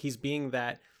 right? Like, he's being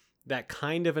that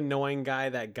kind of annoying guy,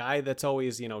 that guy that's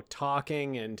always,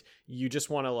 talking, and you just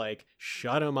want to like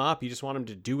shut him up. You just want him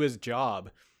to do his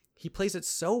job. He plays it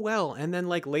so well. And then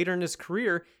like later in his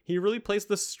career, he really plays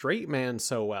the straight man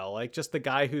so well. Like, just the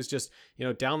guy who's just,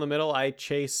 down the middle, I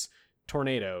chase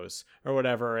tornadoes or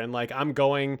whatever. And like, I'm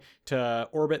going to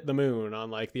orbit the moon on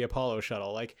like the Apollo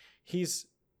shuttle. Like, he's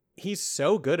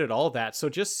so good at all that. So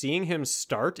just seeing him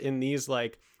start in these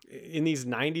 90s,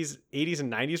 80s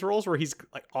and 90s roles where he's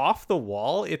like off the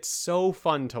wall, it's so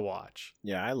fun to watch.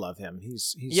 Yeah, I love him.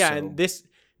 He's and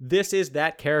this is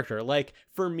that character. Like,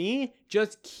 for me,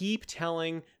 just keep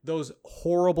telling those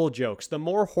horrible jokes. The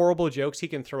more horrible jokes he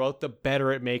can throw out, the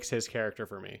better it makes his character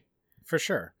for me. For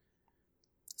sure.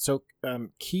 So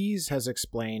Keyes has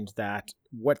explained that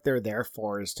what they're there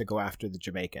for is to go after the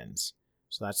Jamaicans.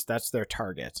 So that's their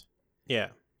target. Yeah.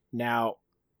 Now,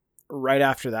 right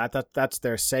after that's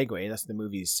their segue. That's the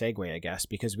movie's segue, I guess,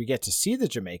 because we get to see the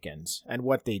Jamaicans and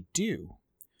what they do.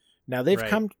 Now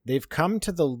they've come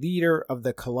to the leader of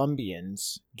the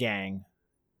Colombians gang,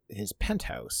 his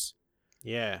penthouse.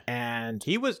 Yeah. And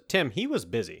he was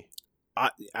busy.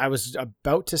 I was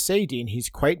about to say, Dean, he's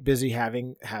quite busy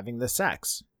having the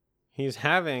sex. He's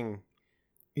having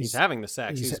the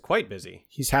sex. He's quite busy.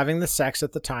 He's having the sex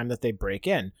at the time that they break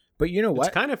in. But you know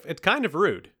what? It's kind of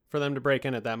rude for them to break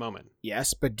in at that moment.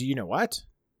 Yes, but do you know what?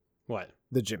 What?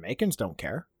 The Jamaicans don't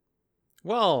care.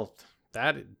 Well,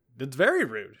 it's very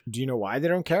rude. Do you know why they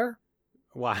don't care?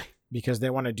 Why? Because they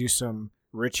want to do some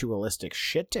ritualistic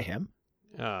shit to him.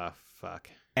 Oh, fuck.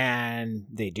 And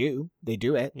they do. They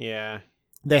do it. Yeah.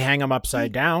 They hang him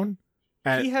upside down.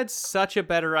 He had such a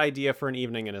better idea for an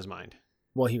evening in his mind.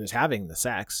 Well, he was having the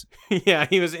sex. Yeah,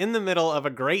 he was in the middle of a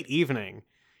great evening,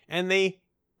 and they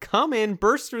come in,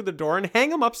 burst through the door, and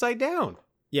hang him upside down.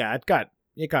 Yeah, it got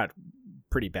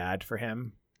pretty bad for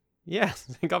him.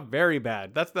 Yes, it got very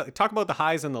bad. Talk about the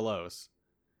highs and the lows.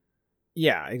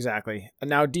 Yeah, exactly.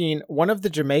 Now, Dean, one of the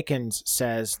Jamaicans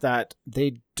says that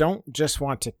they don't just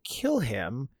want to kill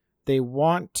him, they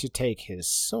want to take his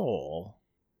soul.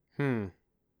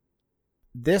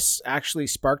 This actually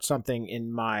sparked something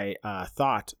in my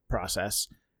thought process.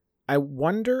 I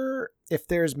wonder if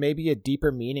there's maybe a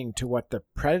deeper meaning to what the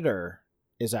Predator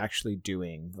is actually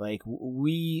doing. Like,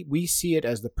 we see it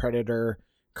as the Predator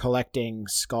collecting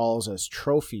skulls as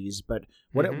trophies, but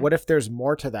what if there's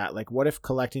more to that? Like, what if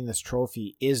collecting this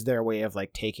trophy is their way of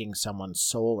like taking someone's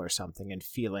soul or something and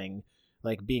feeling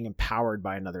like being empowered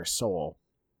by another soul?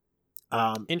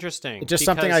 Interesting. Just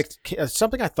something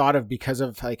I thought of because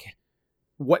of like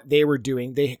what they were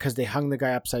doing. Because they hung the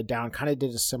guy upside down, kind of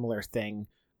did a similar thing.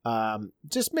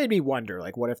 Just made me wonder,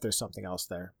 like, what if there's something else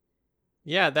there?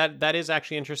 Yeah, that is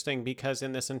actually interesting because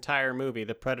in this entire movie,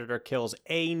 the Predator kills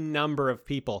a number of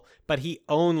people, but he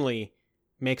only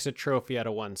makes a trophy out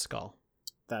of one skull.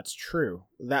 That's true.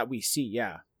 That we see,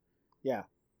 yeah. Yeah.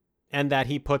 And that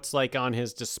he puts like on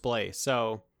his display.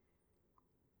 So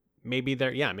maybe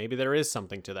there is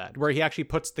something to that, where he actually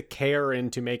puts the care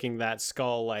into making that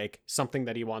skull like something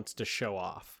that he wants to show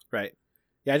off. Right.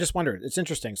 Yeah, I just wondered. It's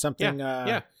interesting. Something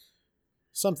yeah.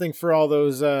 Something for all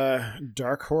those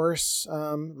Dark Horse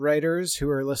writers who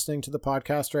are listening to the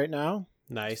podcast right now.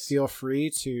 Nice. Feel free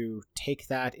to take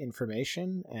that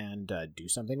information and do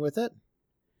something with it.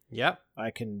 Yep.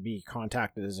 I can be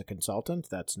contacted as a consultant.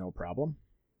 That's no problem.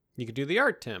 You could do the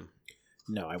art, Tim.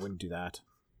 No, I wouldn't do that.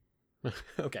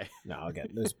 Okay. No,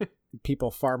 there's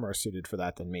people far more suited for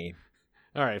that than me.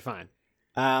 All right, fine.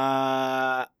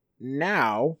 Now,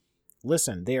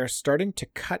 listen, they are starting to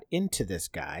cut into this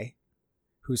guy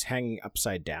who's hanging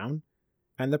upside down,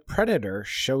 and the Predator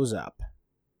shows up.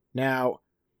 Now,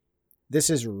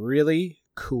 this is really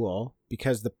cool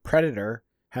because the Predator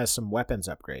has some weapons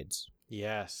upgrades.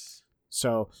 Yes.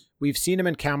 So we've seen him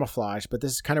in camouflage, but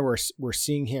this is kind of where we're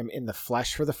seeing him in the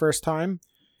flesh for the first time.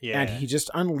 Yeah. And he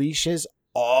just unleashes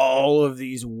all of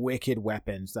these wicked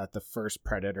weapons that the first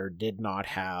Predator did not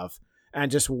have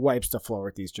and just wipes the floor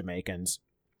with these Jamaicans.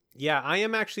 Yeah, I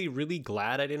am actually really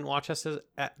glad I didn't watch this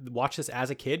as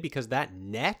a kid, because that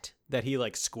net that he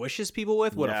like squishes people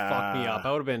with would have fucked me up.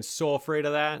 I would have been so afraid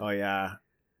of that. Oh yeah.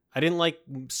 I didn't like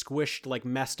squished like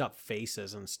messed up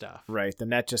faces and stuff. Right. The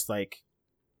net just like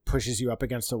pushes you up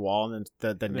against a wall, and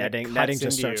then the netting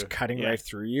just starts cutting right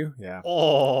through you. Yeah.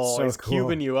 Oh, so it's cool.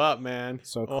 cubing you up, man.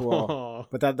 So cool. Oh.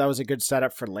 But that was a good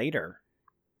setup for later.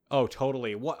 Oh,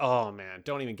 totally. What? Oh man,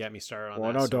 don't even get me started on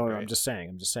that. No, so don't. great. I'm just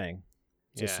saying.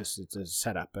 Yeah. It's a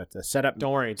setup, but the setup.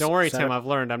 Don't worry, Tim. I've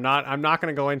learned. I'm not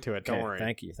going to go into it. Don't Okay, worry.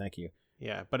 Thank you.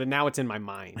 Yeah, but now it's in my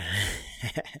mind.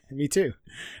 Me too.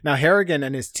 Now Harrigan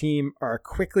and his team are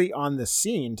quickly on the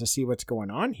scene to see what's going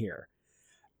on here,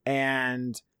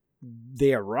 and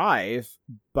they arrive,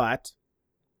 but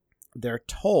they're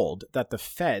told that the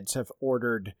feds have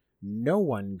ordered no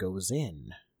one goes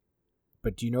in.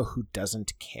 But do you know who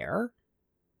doesn't care?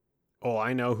 Oh,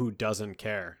 I know who doesn't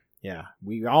care. Yeah,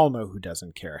 we all know who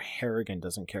doesn't care. Harrigan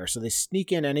doesn't care. So they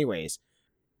sneak in anyways.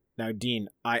 Now, Dean,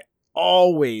 I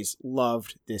always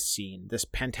loved this scene, this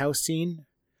penthouse scene.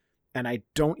 And I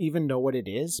don't even know what it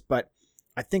is, but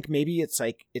I think maybe it's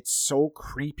like, it's so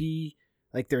creepy.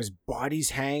 Like there's bodies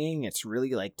hanging. It's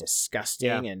really like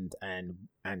disgusting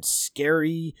and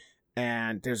scary.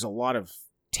 And there's a lot of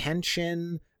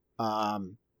tension.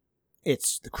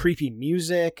 It's the creepy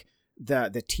music.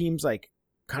 The team's like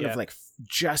kind of like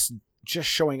just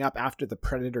showing up after the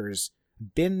Predator's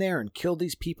been there and killed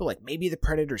these people. Like maybe the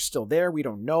Predator's still there. We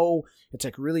don't know. It's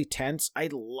like really tense. I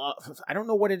don't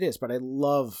know what it is, but I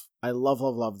love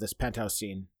this penthouse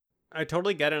scene. I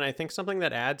totally get it. And I think something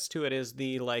that adds to it is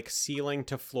the like ceiling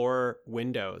to floor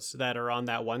windows that are on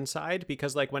that one side,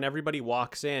 because like when everybody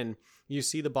walks in, you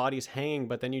see the bodies hanging,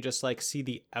 but then you just like see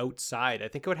the outside. I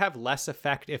think it would have less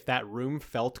effect if that room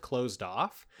felt closed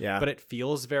off. Yeah. But it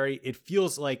feels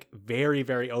like very,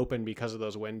 very open because of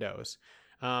those windows.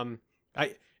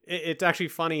 It's actually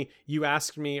funny. You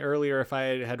asked me earlier if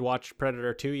I had watched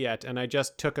Predator 2 yet, and I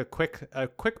just took a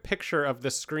quick picture of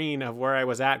the screen of where I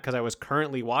was at because I was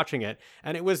currently watching it,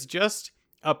 and it was just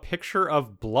a picture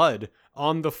of blood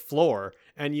on the floor,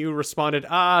 and you responded,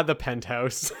 the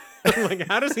penthouse. I'm like,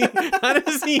 how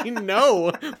does he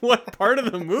know what part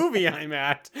of the movie I'm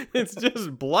at? It's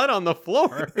just blood on the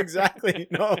floor. Exactly.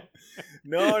 No.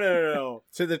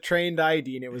 To the trained eye,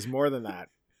 Dean, it was more than that.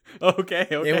 Okay.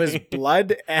 It was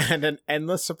blood and an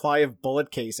endless supply of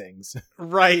bullet casings.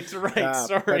 Right.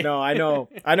 Sorry. No, I know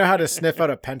how to sniff out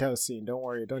a penthouse scene.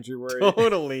 Don't you worry.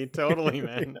 Totally,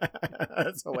 man.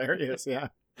 That's hilarious. Yeah.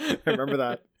 I remember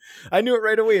that. I knew it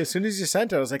right away. As soon as you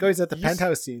sent it, I was like, oh, he's at the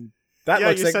penthouse scene. That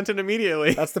looks you like sent it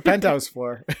immediately. that's the penthouse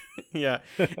floor. Yeah,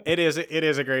 it is. It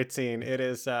is a great scene. It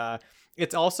is.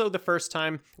 It's also the first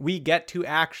time we get to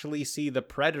actually see the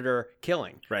Predator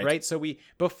killing. Right. So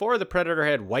before the Predator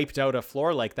had wiped out a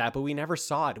floor like that, but we never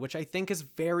saw it, which I think is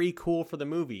very cool for the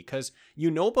movie because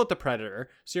you know about the Predator,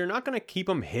 so you're not going to keep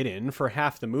him hidden for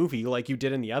half the movie like you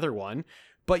did in the other one,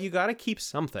 but you got to keep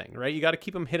something, right? You got to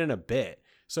keep him hidden a bit.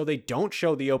 So they don't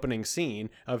show the opening scene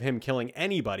of him killing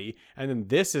anybody. And then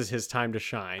this is his time to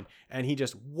shine. And he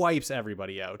just wipes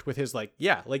everybody out with his, like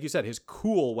you said, his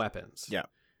cool weapons. Yeah,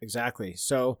 exactly.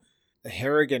 So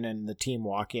Harrigan and the team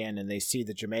walk in and they see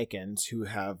the Jamaicans who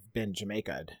have been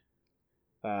Jamaica'd.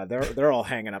 They're all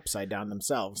hanging upside down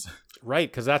themselves. Right,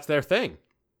 because that's their thing.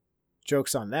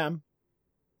 Joke's on them.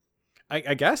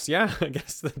 I guess, yeah. I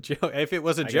guess the joke. If it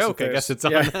was a joke, I guess it's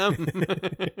on them.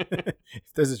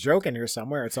 If there's a joke in here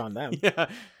somewhere, it's on them. Yeah.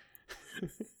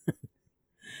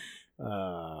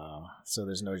 So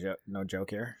there's no joke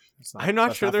here. I'm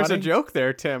not sure there's funny? a joke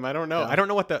there, Tim. I don't know. Yeah. I don't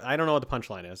know what the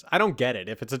punchline is. I don't get it.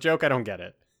 If it's a joke, I don't get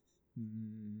it.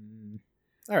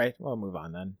 All right, well, move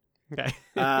on then.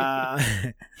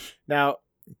 Okay. Now,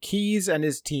 Keys and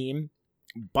his team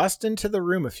bust into the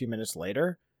room a few minutes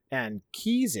later, and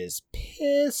Keys is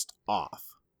pissed off.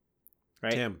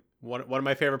 Right, Tim. One of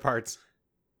my favorite parts.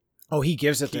 Oh, he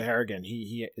gives it to Harrigan.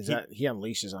 He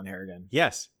unleashes on Harrigan.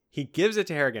 Yes, he gives it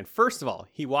to Harrigan. First of all,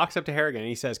 he walks up to Harrigan and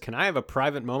he says, "Can I have a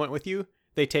private moment with you?"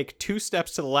 They take 2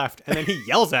 steps to the left, and then he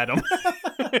yells at him.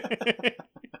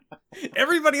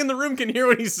 Everybody in the room can hear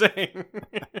what he's saying.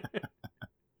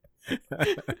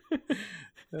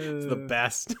 It's the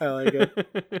best. I like it.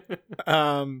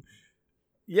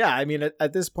 Yeah, I mean,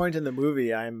 at this point in the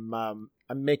movie, I'm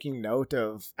making note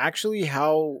of actually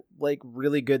how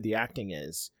really good the acting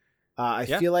is. I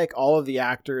feel like all of the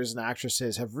actors and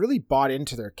actresses have really bought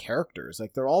into their characters.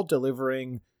 Like they're all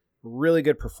delivering really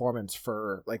good performance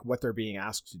for what they're being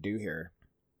asked to do here.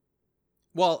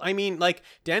 Well, I mean,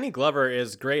 Danny Glover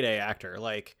is grade A actor.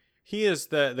 He is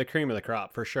the cream of the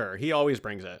crop for sure. He always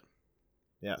brings it.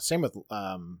 Yeah, same with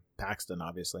Paxton,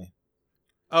 obviously.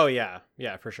 Oh yeah,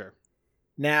 for sure.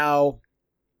 Now,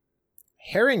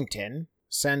 Harrington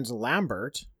sends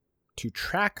Lambert to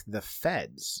track the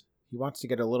feds. He wants to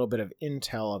get a little bit of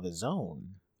intel of his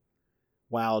own,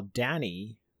 while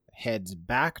Danny heads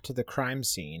back to the crime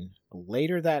scene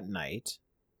later that night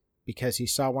because he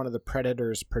saw one of the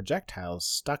Predator's projectiles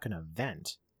stuck in a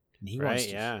vent, and he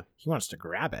wants to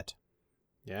grab it.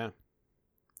 Yeah.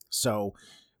 So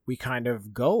we kind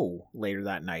of go later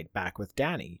that night back with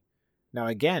Danny. Now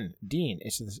again, Dean,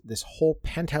 it's this whole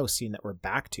penthouse scene that we're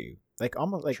back to.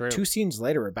 Almost True. 2 scenes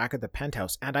later, we're back at the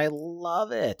penthouse, and I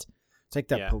love it. It's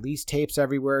the police tapes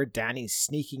everywhere. Danny's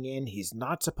sneaking in. He's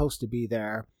not supposed to be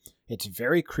there. It's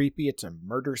very creepy. It's a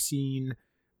murder scene.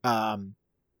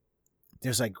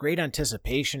 There's great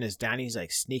anticipation as Danny's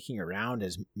sneaking around,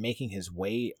 is making his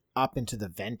way up into the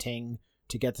venting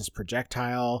to get this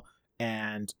projectile.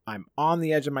 And I'm on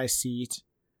the edge of my seat.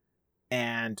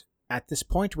 And at this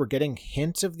point, we're getting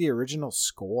hints of the original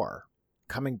score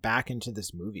coming back into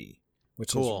this movie,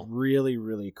 which is really,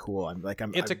 really cool. I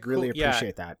really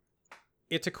appreciate that.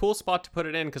 It's a cool spot to put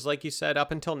it in because, like you said,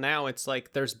 up until now, it's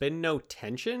there's been no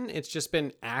tension. It's just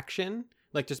been action,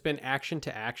 just been action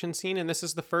to action scene. And this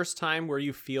is the first time where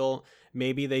you feel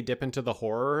maybe they dip into the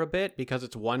horror a bit because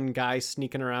it's one guy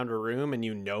sneaking around a room and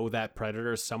that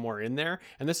Predator's somewhere in there.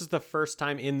 And this is the first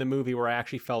time in the movie where I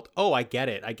actually felt, oh, I get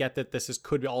it. I get that this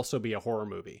could also be a horror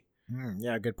movie.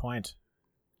 Yeah, good point.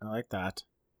 I like that.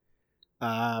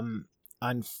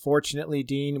 Unfortunately,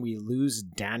 Dean, we lose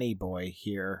Danny Boy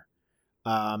here.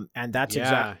 And that's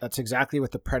exactly what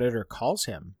the Predator calls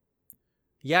him.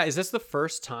 Yeah, is this the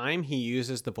first time he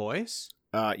uses the voice?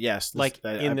 Yes.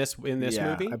 In this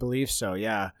movie? I believe so,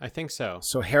 yeah. I think so.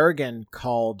 So Harrigan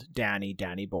called Danny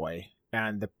Boy,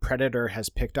 and the Predator has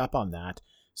picked up on that.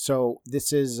 So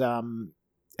this is,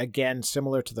 again,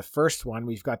 similar to the first one.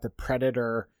 We've got the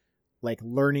Predator,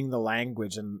 learning the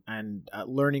language and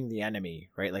learning the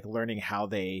enemy, right? Learning how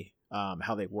they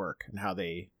work and how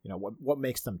they, what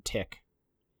makes them tick.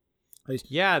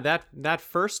 Yeah, that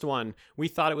first one, we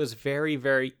thought it was very,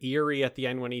 very eerie at the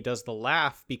end when he does the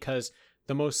laugh, because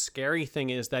the most scary thing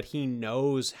is that he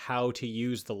knows how to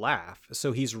use the laugh.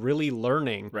 So he's really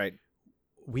learning. Right.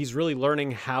 He's really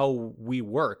learning how we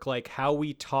work, how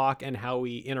we talk and how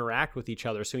we interact with each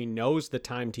other. So he knows the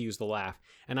time to use the laugh.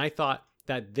 And I thought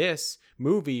that this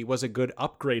movie was a good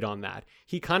upgrade on that.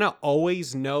 He kind of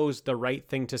always knows the right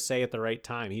thing to say at the right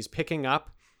time. He's picking up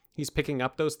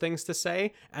those things to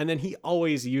say, and then he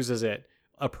always uses it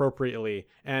appropriately,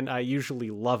 and I usually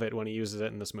love it when he uses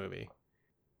it in this movie.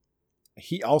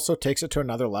 He also takes it to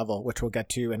another level, which we'll get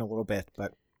to in a little bit,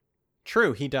 but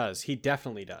True, he does. He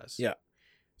definitely does. yeah.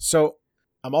 So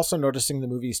I'm also noticing the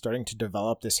movie starting to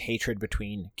develop this hatred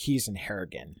between Keyes and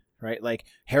Harrigan, right? Like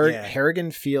Yeah.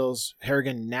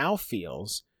 Harrigan now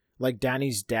feels like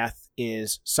Danny's death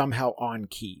is somehow on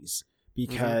Keyes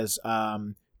because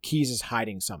Keyes is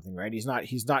hiding something, right?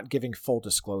 He's not giving full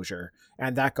disclosure,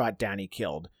 and that got Danny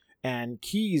killed. And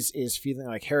Keyes is feeling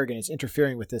like Harrigan is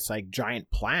interfering with this like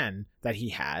giant plan that he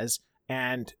has,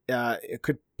 and it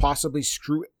could possibly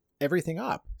screw everything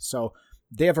up. So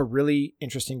they have a really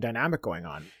interesting dynamic going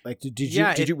on. Like,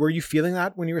 were you feeling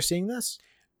that when you were seeing this?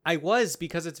 I was,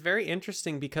 because it's very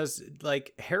interesting, because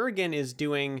like Harrigan is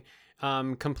doing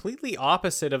completely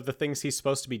opposite of the things he's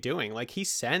supposed to be doing. Like, he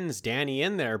sends Danny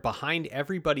in there behind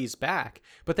everybody's back,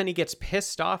 but then he gets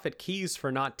pissed off at Keyes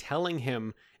for not telling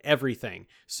him everything.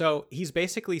 So he's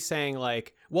basically saying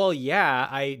like, well, yeah,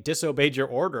 I disobeyed your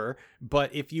order,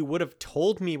 but if you would have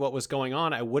told me what was going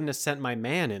on, I wouldn't have sent my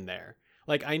man in there.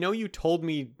 Like, I know you told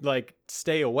me like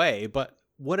stay away, but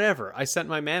whatever, I sent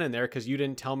my man in there because you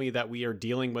didn't tell me that we are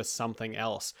dealing with something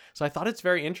else. So I thought it's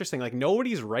very interesting. Like,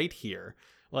 nobody's right here.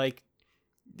 Like,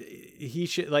 he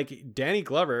should, like, Danny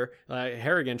Glover,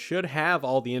 Harrigan should have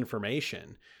all the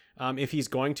information. If he's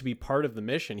going to be part of the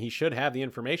mission, he should have the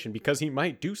information, because he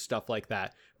might do stuff like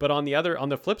that. But on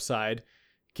the flip side,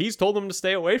 Keyes told him to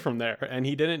stay away from there, and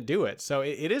he didn't do it. So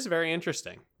it is very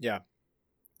interesting. Yeah.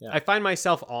 I find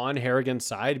myself on Harrigan's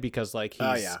side because like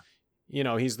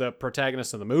he's the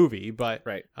protagonist of the movie, but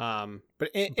right.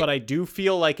 But I do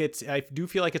feel like it's a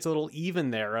little even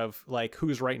there of like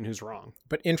who's right and who's wrong.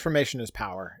 But information is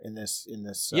power in this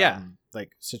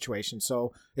like situation.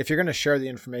 So if you're going to share the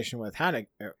information with Hannigan,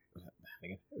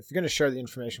 if you're going to share the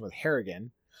information with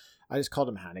Harrigan, I just called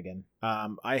him Hannigan.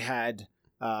 I had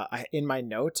in my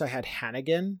notes I had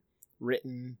Hannigan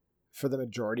written for the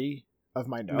majority of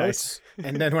my notes. Nice.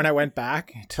 And then when I went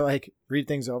back to like read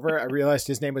things over, I realized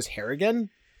his name was Harrigan,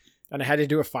 and I had to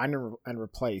do a find and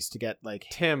replace to get like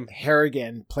Tim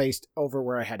Harrigan placed over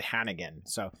where I had Hannigan.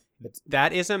 So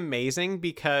that is amazing,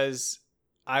 because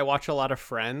I watch a lot of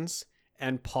Friends,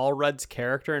 and Paul Rudd's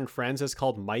character in Friends is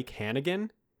called Mike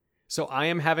Hannigan. So I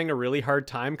am having a really hard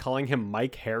time calling him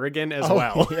Mike Harrigan as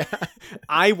well. Yeah.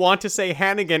 I want to say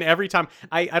Hannigan every time.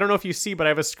 I don't know if you see, but I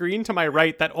have a screen to my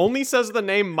right that only says the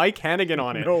name Mike Hannigan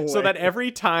on it. No so way. that every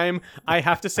time I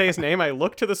have to say his name, I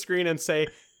look to the screen and say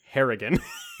Harrigan.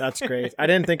 That's great. I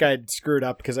didn't think I'd screwed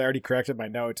up because I already corrected my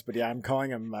notes, but yeah, I'm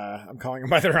calling him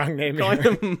by the wrong name. Calling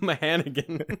him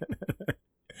Hannigan.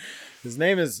 His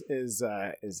name is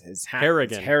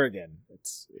Harrigan. It's Harrigan.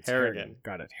 It's Harrigan.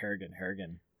 Got it.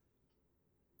 Harrigan.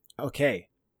 Okay.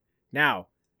 Now,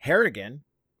 Harrigan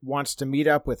wants to meet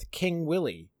up with King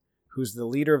Willie, who's the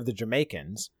leader of the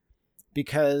Jamaicans,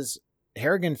 because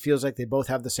Harrigan feels like they both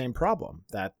have the same problem,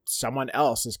 that someone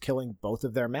else is killing both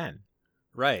of their men.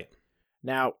 Right.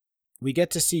 Now, we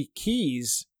get to see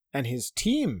Keyes and his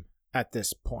team at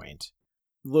this point,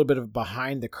 a little bit of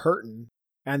behind the curtain,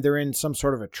 and they're in some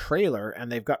sort of a trailer,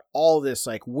 and they've got all this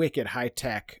like wicked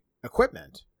high-tech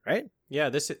equipment, right? Yeah,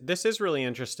 this is really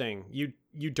interesting.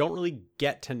 You don't really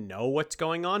get to know what's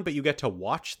going on, but you get to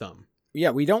watch them.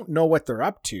 Yeah, we don't know what they're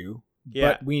up to,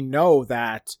 Yeah. but we know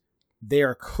that they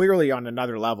are clearly on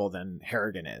another level than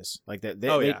Harrigan is. Like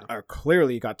they are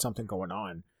clearly got something going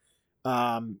on.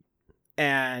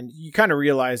 And you kind of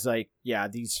realize like, yeah,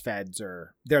 these feds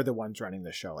they're the ones running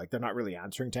the show. Like they're not really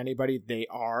answering to anybody. They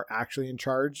are actually in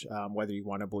charge, whether you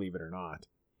want to believe it or not.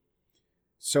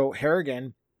 So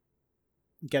Harrigan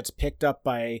gets picked up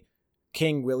by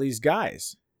King Willie's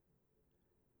guys.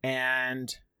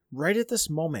 And right at this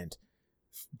moment,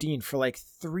 Dean, for like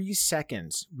 3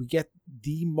 seconds, we get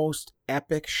the most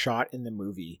epic shot in the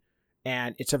movie.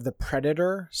 And it's of the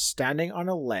Predator standing on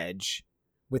a ledge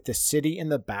with the city in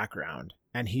the background.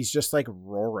 And he's just like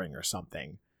roaring or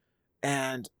something.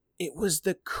 And it was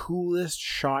the coolest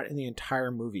shot in the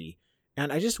entire movie.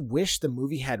 And I just wish the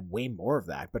movie had way more of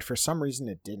that. But for some reason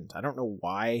it didn't. I don't know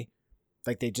why.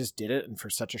 Like they just did it and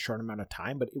for such a short amount of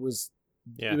time. But it was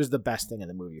the best thing in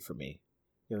the movie for me.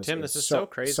 Tim, this is so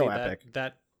crazy. So epic.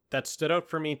 That stood out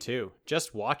for me too.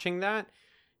 Just watching that,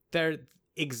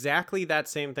 exactly that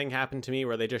same thing happened to me,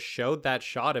 where they just showed that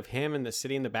shot of him in the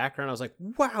city in the background. I was like,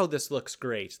 wow, this looks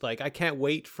great. Like, I can't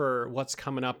wait for what's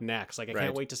coming up next. Like, I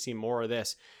can't wait to see more of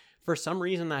this. For some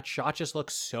reason, that shot just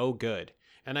looks so good.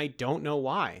 And I don't know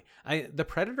why. The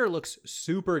Predator looks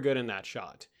super good in that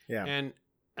shot. Yeah. And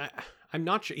I'm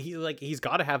not sure he's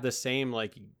got to have the same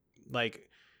like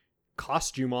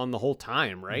costume on the whole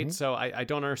time, right? Mhm. So I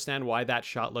don't understand why that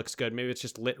shot looks good. Maybe it's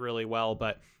just lit really well,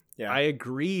 but Yeah, I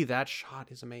agree that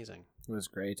shot is amazing. it was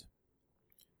great.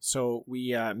 So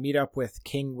we meet up with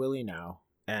King Willie now,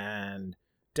 and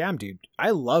damn, dude,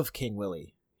 I love King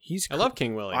Willie. I love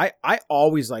King Willie. I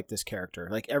always like this character.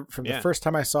 Like from the Yeah. first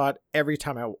time I saw it, every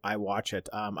time I watch it,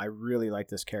 I really like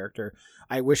this character.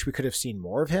 I wish we could have seen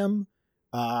more of him.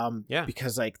 Yeah.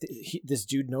 Because like this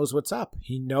dude knows what's up.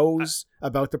 He knows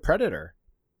about the Predator.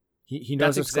 He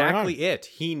knows That's what's going on. exactly it.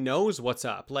 He knows what's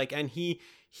up. Like, and he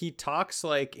talks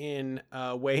like in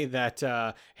a way that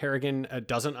Harrigan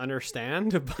doesn't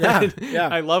understand. But Yeah.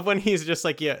 I love when he's just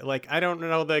like, yeah, like I don't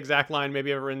know the exact line.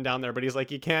 Maybe I've written down there, but he's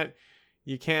like, you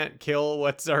can't kill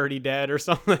what's already dead or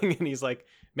something. And he's like,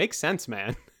 makes sense,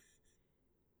 man.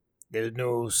 There's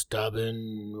no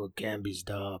stopping what can be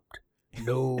stopped.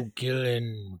 No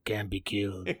killing what can be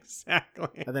killed.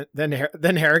 Exactly. And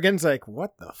then Harrigan's like,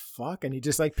 "What the fuck?" And he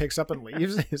just like picks up and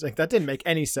leaves. He's like, "That didn't make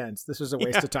any sense. This was a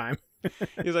waste of time."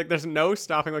 He's like, there's no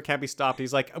stopping what can't be stopped.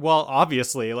 He's like, well,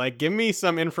 obviously, like, give me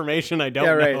some information I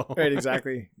don't know. Right,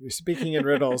 exactly. You're speaking in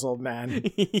riddles, old man.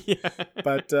 Yeah.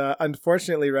 But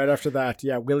unfortunately, right after that,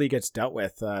 Willie gets dealt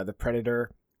with. The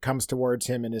Predator comes towards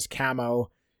him in his camo,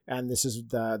 and this is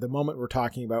the moment we're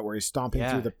talking about where he's stomping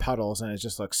through the puddles, and it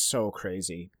just looks so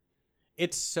crazy.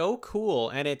 It's so cool,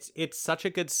 and it's such a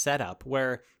good setup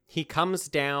where he comes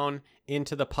down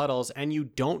into the puddles, and you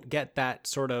don't get that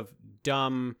sort of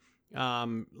dumb,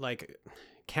 like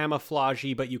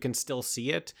camouflagey, but you can still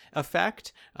see it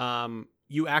effect.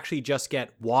 You actually just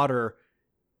get water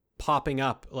popping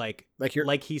up, like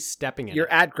he's stepping in. You're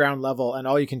it. at ground level, and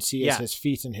all you can see is Yeah. his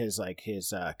feet and his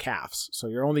calves. So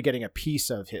you're only getting a piece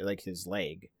of his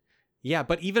leg. Yeah,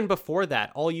 but even before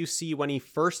that, all you see when he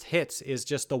first hits is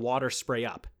just the water spray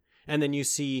up, and then you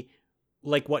see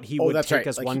like what he would that's take right.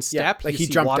 as Like one he- step. like you he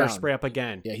see jumped water down. spray up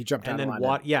again. Yeah, he jumped down and then and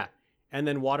landed. and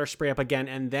then water spray up again,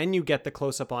 and then you get the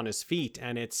close up on his feet,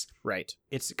 and it's Right.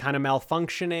 kind of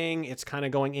malfunctioning. It's kind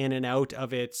of going in and out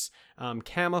of its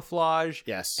camouflage.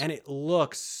 Yes. And it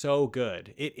looks so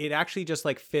good. It actually just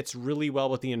like fits really well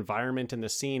with the environment and the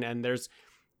scene. And there's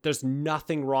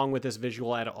nothing wrong with this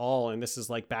visual at all. And this is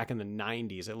like back in the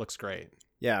 90s. It looks great.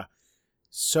 Yeah.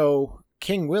 So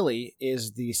King Willie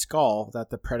is the skull that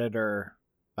the Predator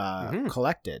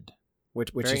collected, which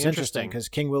Very is interesting interesting. because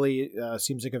King Willie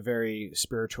seems like a very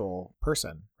spiritual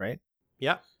person, right?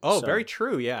 Yeah. Oh, So- very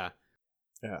true. Yeah.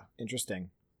 Yeah. Interesting.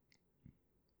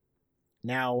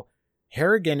 Now,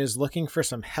 Harrigan is looking for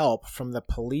some help from the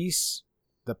police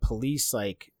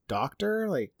like doctor,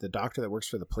 like the doctor that works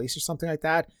for the police or something like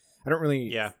that. I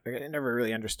never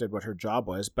really understood what her job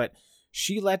was, but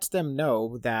she lets them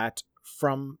know that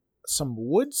from some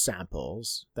wood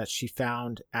samples that she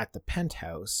found at the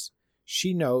penthouse,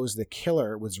 she knows the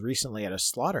killer was recently at a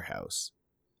slaughterhouse.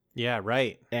 Yeah.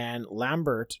 Right. And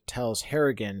Lambert tells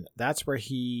Harrigan that's where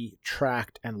he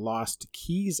tracked and lost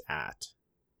Keys at.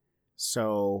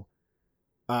 So,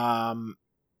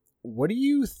 what are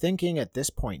you thinking at this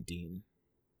point, Dean?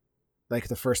 Like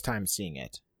the first time seeing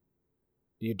it?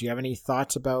 Do you have any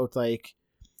thoughts about like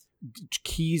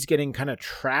Keys getting kind of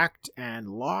tracked and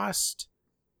lost?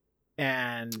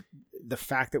 And the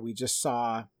fact that we just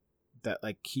saw that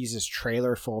like Keys'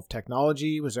 trailer full of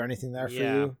technology, was there anything there for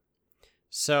you?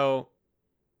 So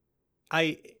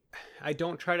I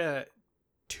don't try to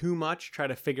too much try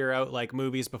to figure out like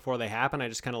movies before they happen. I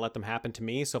just kind of let them happen to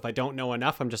me. So if I don't know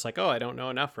enough, I'm just like, oh, I don't know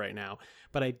enough right now.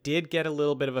 But I did get a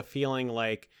little bit of a feeling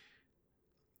like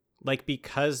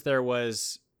because there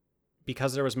was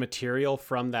material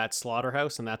from that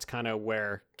slaughterhouse, and that's kind of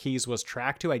where Keys was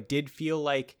tracked to. I did feel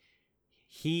like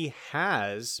he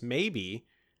has maybe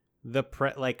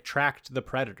tracked the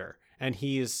Predator, and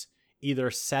he's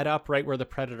either set up right where the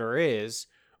Predator is,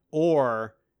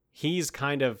 or he's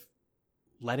kind of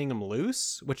letting him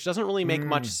loose, which doesn't really make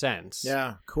much sense.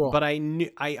 Yeah, cool. But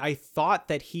I thought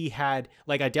that he had,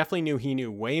 like, I definitely knew he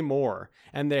knew way more,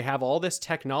 and they have all this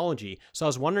technology. So I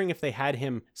was wondering if they had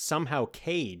him somehow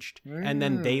caged and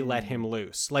then they let him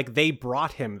loose. Like they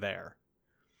brought him there.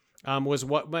 That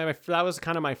was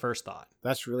kind of my first thought.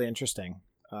 That's really interesting.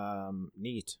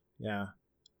 Neat. Yeah.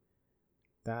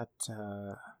 That,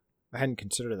 I hadn't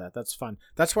considered that. That's fun.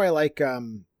 That's why I like,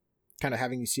 kind of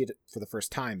having you see it for the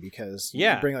first time, because you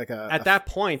bring like at that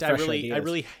point I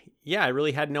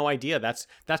really had no idea. That's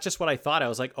just what I thought. I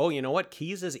was like, oh, you know what,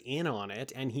 Keys is in on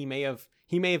it, and he may have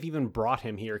even brought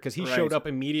him here because he showed up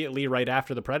immediately right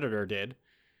after the Predator did.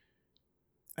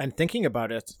 And thinking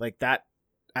about it like that,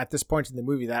 at this point in the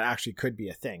movie, that actually could be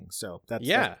a thing. So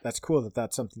that's cool that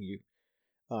that's something you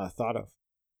thought of.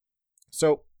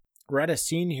 So we're at a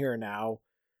scene here now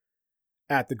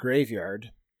at the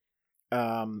graveyard,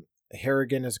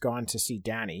 Harrigan has gone to see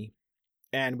Danny,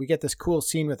 and we get this cool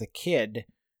scene with a kid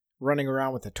running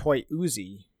around with a toy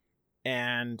Uzi,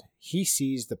 and he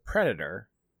sees the Predator.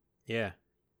 Yeah.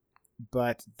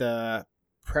 But the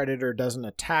Predator doesn't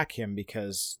attack him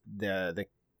because the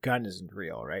gun isn't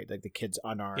real, right? Like the kid's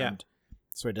unarmed,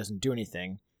 so it doesn't do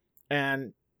anything.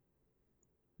 And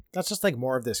that's just like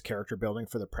more of this character building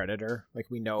for the Predator. Like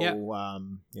we know,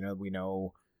 we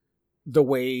know the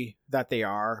way that they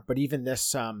are, but even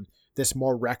this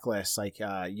more reckless, like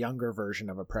younger version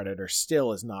of a Predator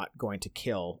still is not going to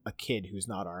kill a kid who's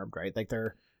not armed, right? Like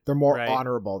they're more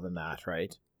honorable than that,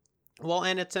 right? Well,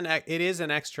 and it is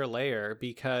an extra layer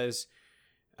because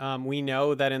we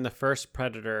know that in the first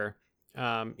Predator,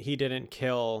 he didn't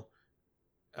kill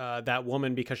that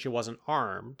woman because she wasn't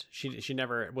armed. She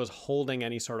never was holding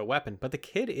any sort of weapon, but the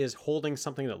kid is holding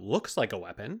something that looks like a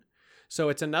weapon. So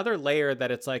it's another layer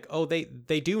that it's like, oh, they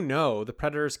do know, the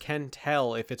Predators can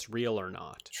tell if it's real or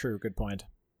not. True, good point.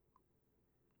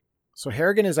 So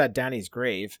Harrigan is at Danny's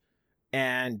grave,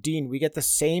 and Dean, we get the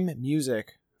same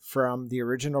music from the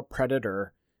original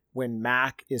Predator when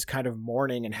Mac is kind of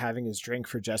mourning and having his drink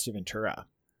for Jesse Ventura.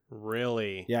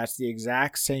 Really? Yeah, it's the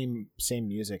exact same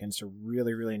music, and it's a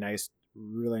really, really nice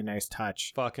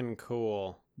touch. Fucking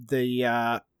cool.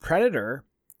 The Predator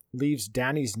leaves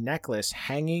Danny's necklace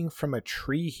hanging from a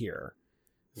tree here.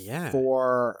 Yeah.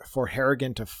 For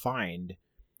Harrigan to find,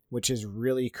 which is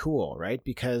really cool, right?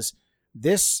 Because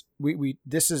this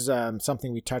is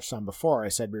something we touched on before. I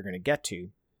said we were going to get to.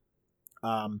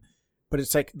 But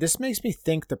it's like, this makes me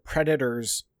think the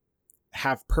Predators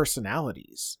have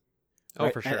personalities. Oh,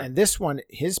 right? for sure. And this one,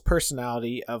 his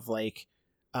personality of like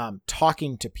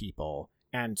talking to people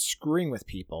and screwing with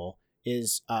people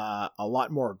is a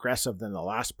lot more aggressive than the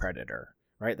last Predator,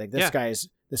 right? Like this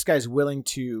guy's willing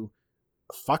to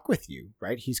fuck with you,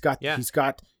 right?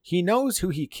 He knows who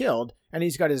he killed, and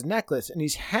he's got his necklace, and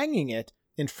he's hanging it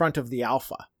in front of the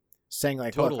Alpha, saying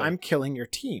like, totally. Look, I'm killing your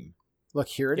team. Look,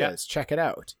 here it is. Check it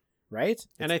out. Right?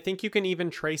 And I think you can even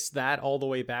trace that all the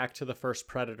way back to the first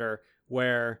Predator,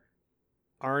 where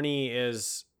Arnie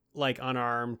is like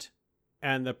unarmed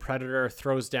and the Predator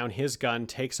throws down his gun,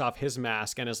 takes off his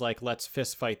mask, and is like, let's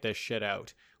fist fight this shit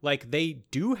out. Like, they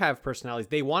do have personalities.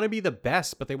 They want to be the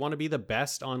best, but they want to be the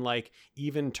best on like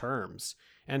even terms.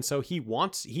 And so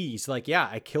he's like, yeah,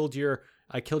 I killed your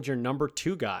number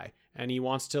 2 guy. And he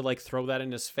wants to like throw that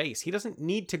in his face. He doesn't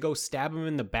need to go stab him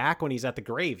in the back when he's at the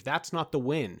grave. That's not the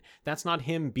win. That's not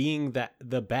him being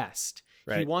the best.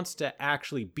 Right. He wants to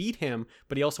actually beat him,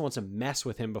 but he also wants to mess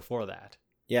with him before that.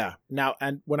 Yeah. Now,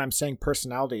 and when I'm saying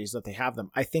personalities that they have them,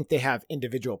 I think they have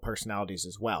individual personalities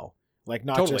as well. Like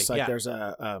not just like there's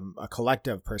a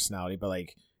collective personality, but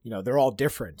like, they're all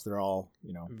different. They're all,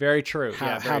 very true.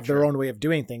 Have their own way of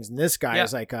doing things. And this guy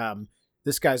is like,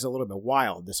 this guy's a little bit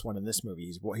wild. This one in this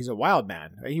movie, he's a wild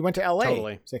man. He went to L.A.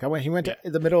 Totally. It's like he went to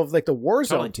the middle of like the war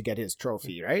zone to get his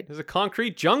trophy, right? There's a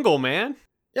concrete jungle, man.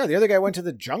 Yeah, the other guy went to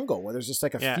the jungle where there's just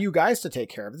like a few guys to take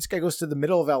care of. This guy goes to the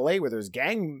middle of L.A. where there's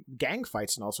gang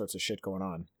fights and all sorts of shit going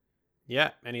on.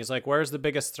 Yeah, and he's like, "Where's the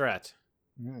biggest threat?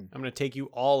 I'm going to take you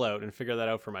all out and figure that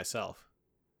out for myself."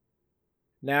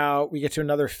 Now we get to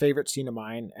another favorite scene of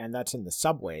mine, and that's in the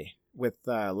subway with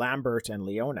Lambert and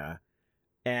Leona.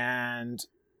 And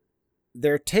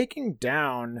they're taking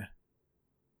down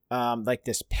like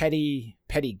this petty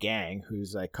gang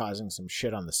who's like causing some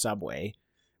shit on the subway,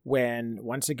 when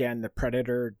once again the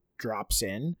Predator drops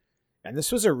in. And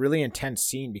this was a really intense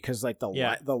scene because like the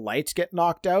lights get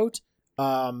knocked out,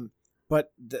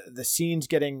 but the scene's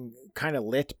getting kind of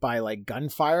lit by like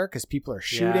gunfire because people are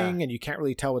shooting and you can't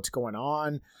really tell what's going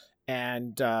on.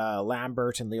 And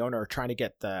Lambert and Leona are trying to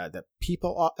get the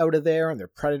people out of there, and their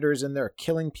Predators in there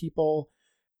killing people.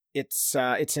 It's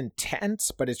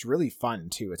intense, but it's really fun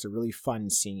too. It's a really fun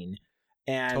scene.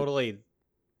 And totally.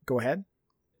 Go ahead.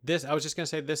 I was just gonna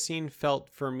say, this scene felt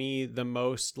for me the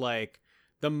most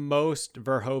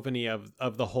Verhoeven-y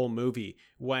of the whole movie,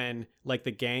 when like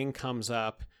the gang comes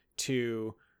up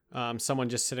to someone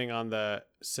just sitting on the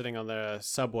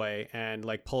subway and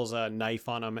like pulls a knife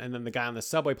on him, and then the guy on the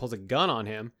subway pulls a gun on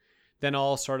him. Then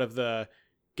all sort of the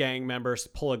gang members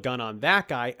pull a gun on that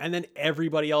guy, and then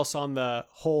everybody else on the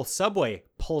whole subway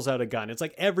pulls out a gun. It's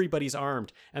like everybody's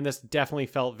armed, and this definitely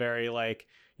felt very like,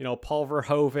 Paul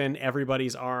Verhoeven.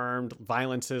 Everybody's armed.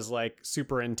 Violence is like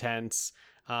super intense.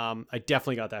 I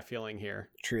definitely got that feeling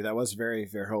here. True, that was very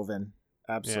Verhoeven.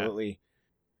 Absolutely. Yeah.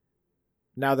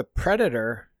 Now the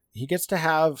Predator, he gets to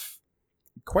have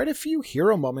quite a few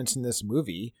hero moments in this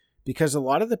movie because a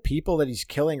lot of the people that he's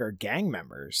killing are gang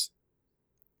members,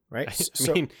 right?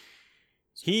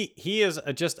 He is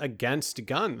just against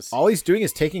guns. All he's doing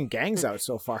is taking gangs out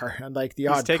so far, and like the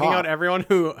He's odd taking cop. out everyone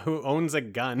who owns a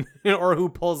gun or who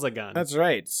pulls a gun. That's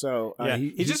right. So yeah.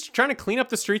 He's just trying to clean up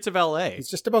the streets of LA. He's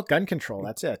just about gun control.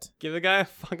 That's it. Give the guy a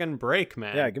fucking break,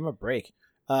 man. Yeah, give him a break.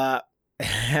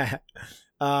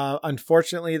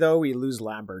 Unfortunately, though, we lose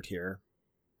Lambert here.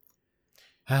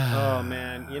 Oh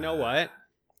man, you know what?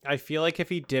 I feel like if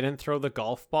he didn't throw the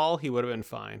golf ball, he would have been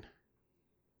fine.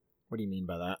 What do you mean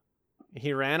by that?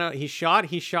 He ran out. He shot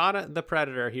at the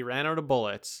Predator. He ran out of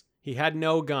bullets. He had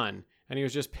no gun, and he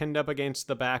was just pinned up against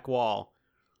the back wall.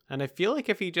 And I feel like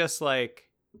if he just like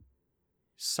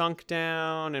sunk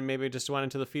down and maybe just went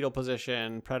into the fetal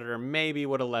position, Predator maybe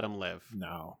would have let him live.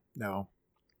 No,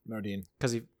 Dean.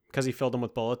 Because he filled him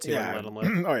with bullets. He wouldn't let him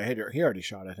live. Oh yeah, he already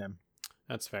shot at him.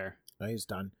 That's fair. No, he's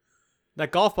done.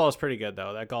 That golf ball is pretty good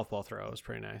though. That golf ball throw was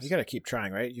pretty nice. You gotta keep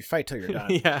trying, right? You fight till you're done.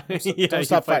 Yeah, Don't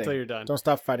stop fighting till you're done. Don't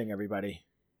stop fighting, everybody.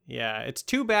 Yeah, it's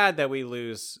too bad that we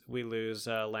lose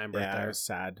Lambert Yeah, there. it was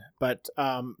sad. But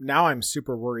now I'm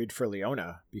super worried for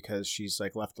Leona because she's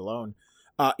like left alone.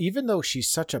 Even though she's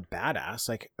such a badass,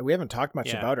 like we haven't talked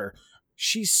much about her.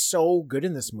 She's so good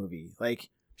in this movie. Like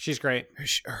she's great.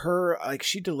 Her like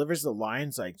she delivers the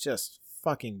lines like just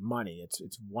fucking money.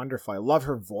 It's wonderful. I love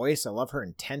her voice. I love her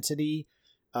intensity.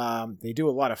 They do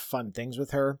a lot of fun things with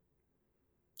her.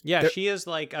 Yeah, she is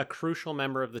like a crucial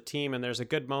member of the team, and there's a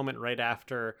good moment right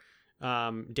after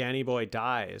Danny Boy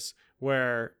dies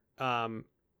where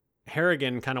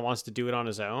Harrigan kind of wants to do it on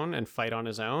his own and fight on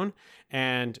his own,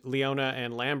 and Leona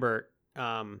and Lambert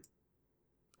kind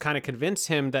of convince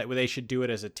him that they should do it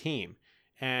as a team.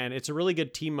 And it's a really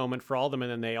good team moment for all of them,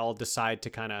 and then they all decide to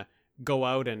kind of go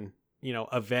out and, you know,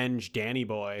 avenge Danny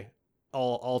Boy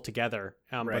all together.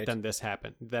 Right. But then this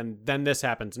happened. Then this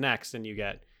happens next, and you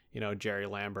get, you know, Jerry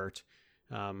Lambert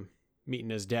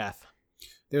meeting his death.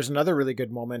 There's another really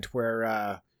good moment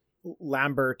where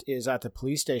Lambert is at the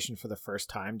police station for the first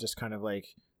time, just kind of like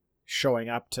showing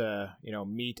up to, you know,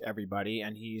 meet everybody.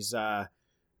 And he's, I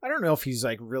don't know if he's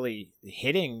like really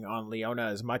hitting on Leona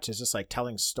as much as just like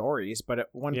telling stories. But at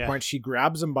one point she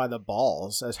grabs him by the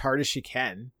balls as hard as she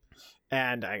can.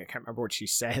 And I can't remember what she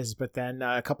says, but then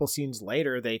a couple scenes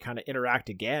later, they kind of interact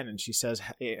again. And she says,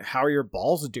 hey, how are your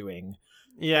balls doing?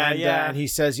 Yeah, and he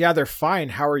says, yeah, they're fine.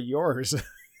 How are yours?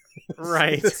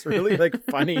 Right. It's really like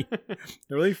funny, a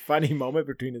really funny moment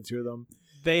between the two of them.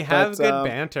 They have good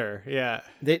banter. Yeah.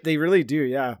 They really do.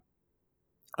 Yeah.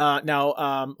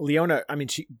 Now, Leona, I mean,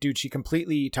 she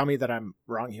completely, tell me that I'm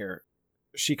wrong here.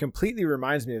 She completely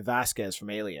reminds me of Vasquez from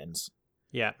Aliens.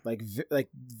 Yeah. Like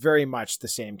very much the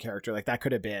same character. Like they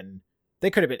could have been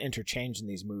interchanged in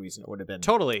these movies and it would have been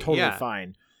totally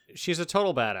fine. She's a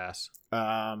total badass.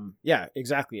 Yeah,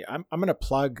 exactly. I'm going to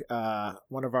plug,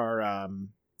 one of our,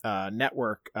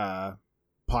 network,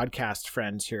 podcast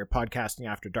friends here, Podcasting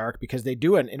After Dark, because they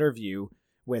do an interview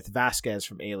with Vasquez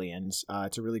from Aliens.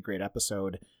 It's a really great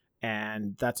episode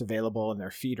and that's available in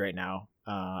their feed right now.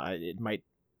 I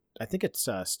think it's,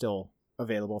 still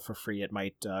available for free. It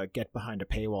might get behind a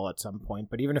paywall at some point,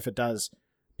 but even if it does,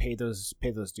 pay those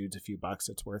dudes a few bucks.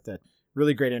 It's worth it.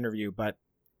 Really great interview. But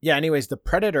yeah, anyways, the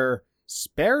Predator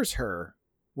spares her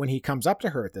when he comes up to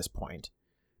her at this point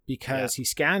because he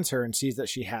scans her and sees that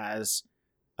she has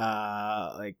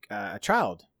a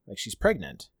child, like she's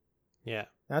pregnant. Yeah,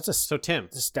 that's a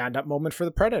stand-up moment for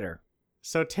the Predator.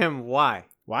 So Tim, why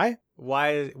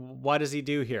does he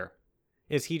do here?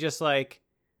 Is he just like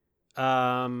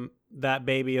that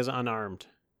baby is unarmed,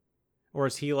 or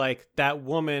is he like that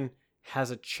woman has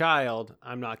a child,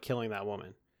 I'm not killing that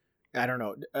woman? I don't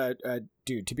know,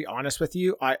 dude, to be honest with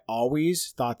you, I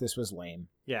always thought this was lame.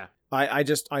 Yeah, I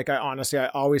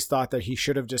always thought that he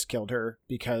should have just killed her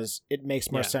because it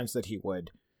makes more sense that he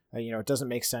would. It doesn't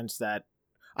make sense that,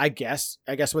 I guess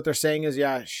what they're saying is,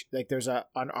 like there's a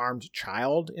unarmed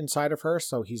child inside of her,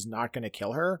 so he's not going to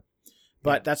kill her.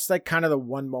 But that's like kind of the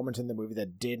one moment in the movie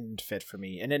that didn't fit for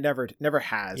me. And it never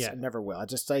has. Yeah. It never will. I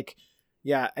just like,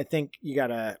 I think you got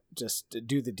to just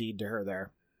do the deed to her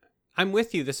there. I'm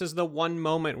with you. This is the one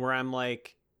moment where I'm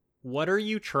like, what are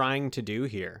you trying to do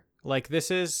here? Like, this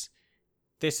is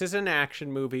an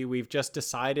action movie. We've just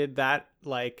decided that,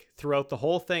 like, throughout the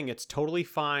whole thing, it's totally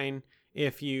fine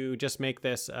if you just make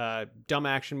this dumb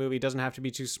action movie. It doesn't have to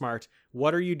be too smart.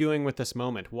 What are you doing with this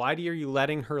moment? Why are you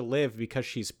letting her live because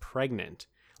she's pregnant?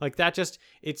 Like that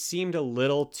it seemed a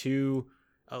little too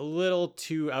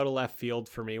out of left field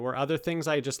for me, where other things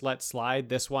I just let slide.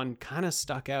 This one kind of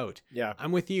stuck out. Yeah.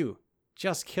 I'm with you.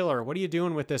 Just kill her. What are you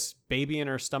doing with this baby in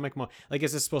her stomach? Like,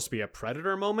 is this supposed to be a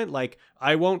Predator moment? Like,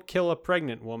 I won't kill a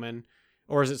pregnant woman?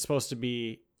 Or is it supposed to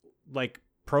be like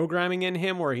programming in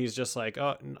him where he's just like,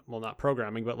 oh, well, not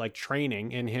programming, but like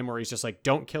training in him where he's just like,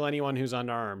 don't kill anyone who's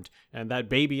unarmed. And that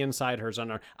baby inside her is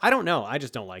unarmed. I don't know. I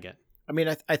just don't like it. I mean,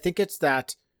 I think it's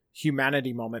that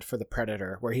humanity moment for the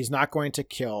Predator where he's not going to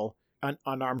kill an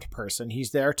unarmed person.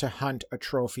 He's there to hunt a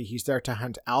trophy. He's there to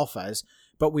hunt alphas.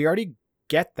 But we already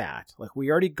get that. Like,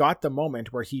 we already got the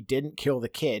moment where he didn't kill the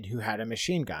kid who had a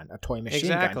machine gun, a toy machine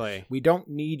gun. We don't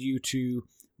need you to,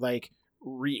 like,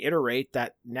 reiterate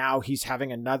that now he's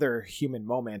having another human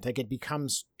moment. Like, it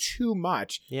becomes too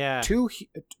much. Yeah.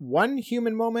 One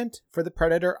human moment for the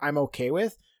Predator I'm okay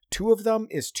with. Two of them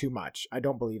is too much. I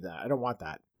don't believe that. I don't want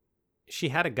that. She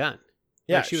had a gun.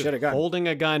 Yeah, like she was had a gun. holding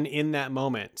a gun in that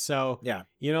moment. So, yeah,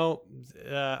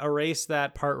 erase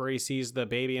that part where he sees the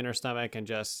baby in her stomach and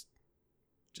just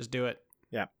do it.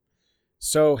 Yeah.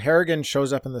 So Harrigan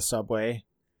shows up in the subway.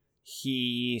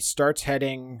 He starts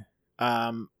heading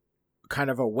kind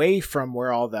of away from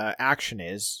where all the action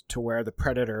is to where the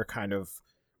Predator kind of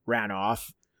ran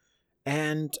off.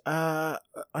 And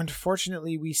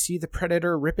unfortunately, we see the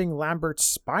Predator ripping Lambert's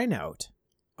spine out.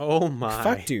 Oh my.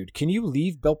 Fuck, dude. Can you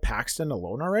leave Bill Paxton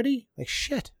alone already? Like,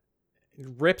 shit.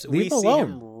 We see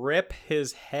him rip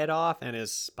his head off and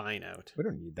his spine out. We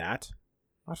don't need that.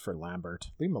 Not for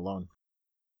Lambert. Leave him alone.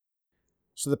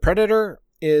 So the Predator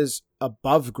is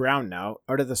above ground now,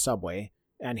 out of the subway,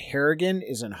 and Harrigan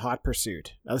is in hot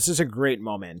pursuit. Now, this is a great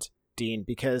moment, Dean,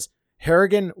 because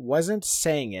Harrigan wasn't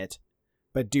saying it,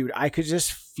 but dude, I could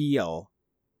just feel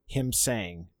him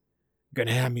saying,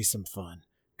 "Gonna have me some fun.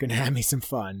 Gonna have me some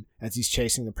fun," as he's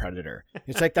chasing the Predator.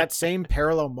 It's like that same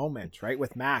parallel moment, right,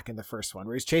 with Mac in the first one,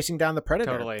 where he's chasing down the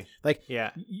Predator. Totally. Like, yeah,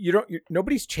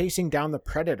 nobody's chasing down the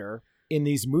Predator in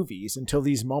these movies until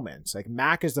these moments. Like,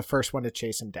 Mac is the first one to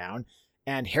chase him down,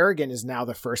 and Harrigan is now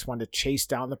the first one to chase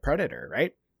down the Predator,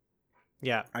 right?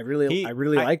 Yeah, I really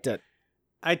liked it.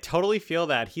 I totally feel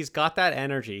that he's got that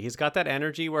energy. He's got that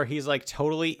energy where he's like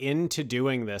totally into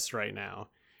doing this right now.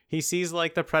 He sees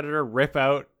like the Predator rip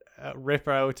out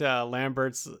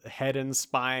Lambert's head and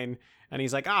spine, and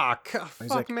he's like, fuck,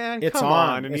 like, man, it's come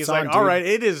on. And it's he's on, like, all right,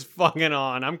 it is fucking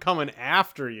on. I'm coming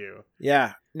after you.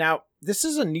 Yeah. Now, this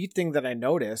is a neat thing that I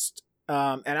noticed,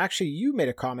 and actually you made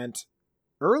a comment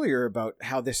earlier about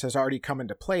how this has already come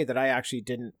into play that I actually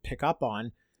didn't pick up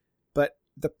on, but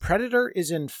the Predator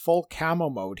is in full camo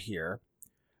mode here,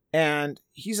 and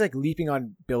he's like leaping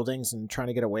on buildings and trying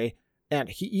to get away, and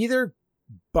he either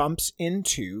bumps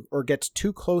into or gets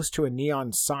too close to a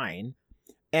neon sign,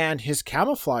 and his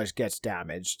camouflage gets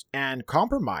damaged and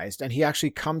compromised, and he actually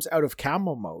comes out of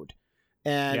camo mode.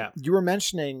 And you were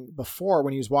mentioning before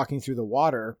when he was walking through the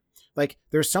water, like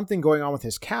there's something going on with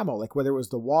his camo, like whether it was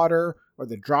the water or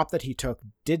the drop that he took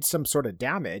did some sort of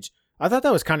damage. I thought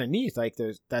that was kind of neat, like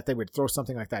that they would throw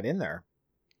something like that in there.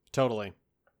 Totally.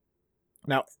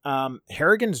 Now,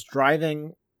 Harrigan's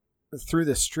driving through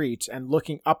the streets and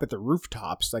looking up at the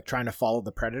rooftops, like trying to follow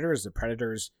the Predator as the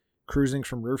Predator's cruising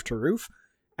from roof to roof,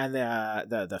 and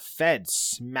the feds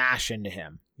smash into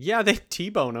him. Yeah, they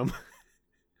T-bone him.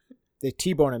 They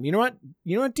T-bone him. You know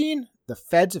what, Dean? The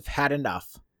feds have had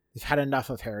enough. They've had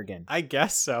enough of Harrigan. I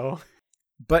guess so.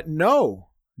 But no,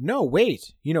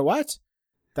 wait. You know what?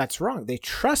 That's wrong. They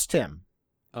trust him.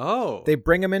 Oh. They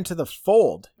bring him into the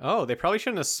fold. Oh, they probably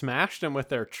shouldn't have smashed him with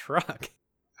their truck.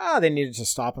 They needed to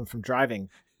stop him from driving.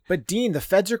 But Dean, the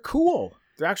feds are cool.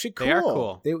 They're actually cool. They are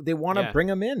cool. They want to bring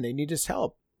him in. They need his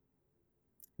help.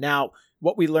 Now,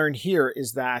 what we learn here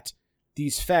is that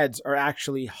these feds are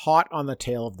actually hot on the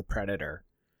tail of the Predator.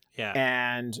 Yeah.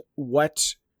 And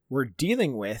what we're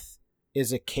dealing with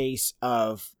is a case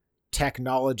of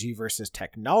technology versus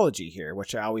technology here,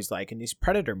 which I always like in these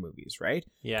Predator movies, right?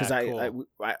 Yeah, because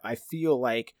I feel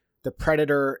like the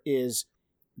Predator is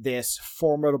this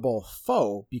formidable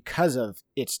foe because of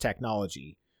its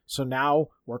technology. So now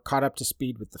we're caught up to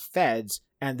speed with the feds,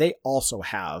 and they also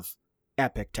have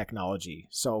epic technology.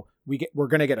 So we're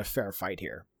going to get a fair fight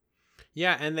here.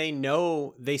 Yeah, and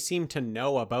they seem to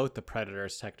know about the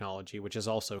Predator's technology, which is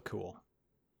also cool.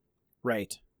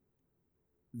 Right.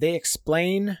 They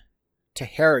explain to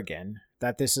Harrigan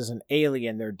that this is an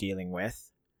alien they're dealing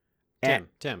with.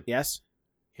 Tim. Yes?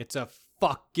 It's a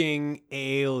fucking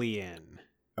alien.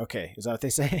 Okay, is that what they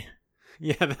say?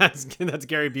 Yeah, that's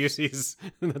Gary Busey's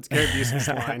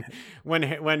line.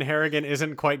 When Harrigan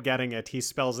isn't quite getting it, he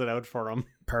spells it out for him.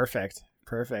 Perfect.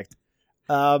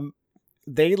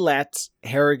 They let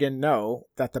Harrigan know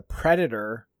that the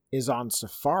Predator is on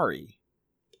safari.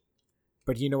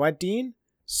 But you know what, Dean?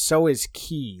 So is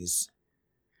Keyes.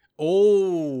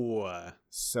 Oh.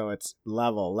 So it's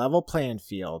level playing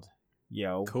field.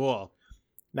 Yo. Cool.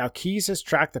 Now, Keyes has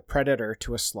tracked the predator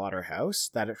to a slaughterhouse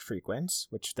that it frequents,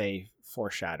 which they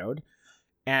foreshadowed,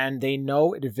 and they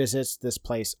know it visits this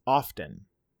place often.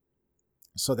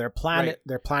 So their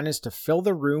plan is to fill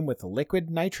the room with liquid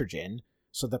nitrogen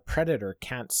so the predator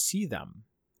can't see them.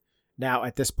 Now,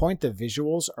 at this point, the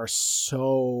visuals are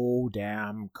so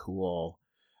damn cool.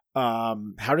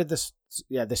 How did this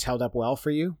held up well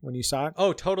for you when you saw it?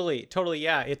 Oh, totally.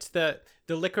 Yeah. It's the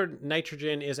liquid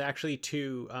nitrogen is actually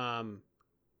to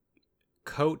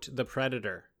coat the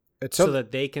predator so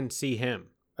that they can see him.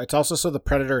 It's also so the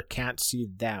predator can't see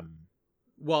them.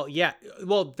 Well, yeah.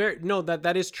 Well,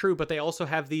 that is true, but they also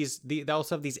have these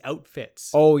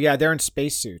outfits. Oh, yeah, they're in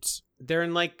spacesuits. They're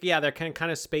in they're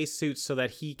kind of spacesuits so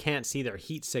that he can't see their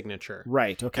heat signature.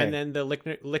 Right, okay. And then the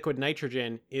liquid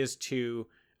nitrogen is to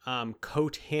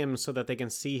coat him so that they can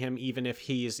see him even if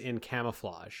he's in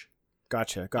camouflage.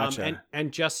 Gotcha.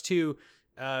 And just to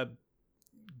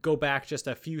go back just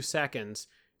a few seconds,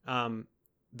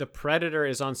 the predator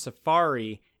is on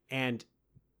safari and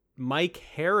Mike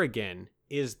Harrigan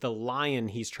is the lion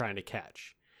he's trying to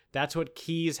catch. That's what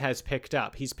Keyes has picked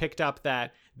up. He's picked up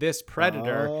that this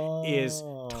predator is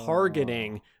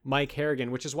targeting Mike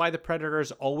Harrigan, which is why the predator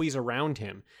is always around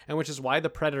him, and which is why the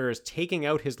predator is taking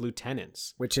out his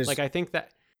lieutenants. Which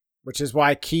is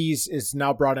why Keyes is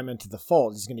now brought him into the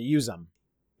fold. He's going to use them.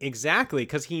 Exactly,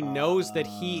 because he knows that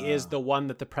he is the one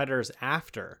that the predator is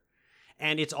after.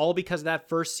 And it's all because of that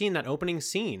first scene, that opening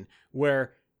scene,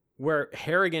 where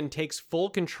Harrigan takes full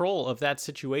control of that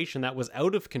situation that was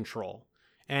out of control.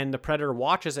 And the predator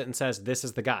watches it and says, this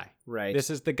is the guy. Right. This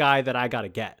is the guy that I got to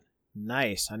get.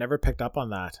 Nice. I never picked up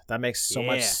on that. That makes so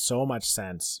much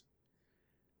sense.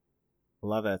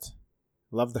 Love it.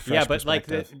 Love the fresh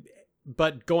perspective.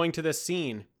 But going to this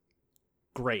scene,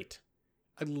 great.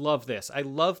 I love this. I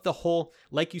love the whole,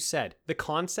 like you said, the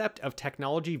concept of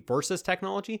technology versus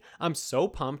technology. I'm so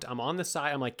pumped. I'm on the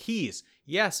side. I'm like, Keyes,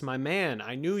 yes, my man.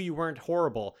 I knew you weren't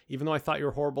horrible, even though I thought you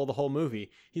were horrible the whole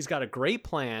movie. He's got a great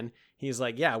plan. He's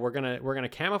like, yeah, we're gonna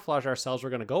camouflage ourselves.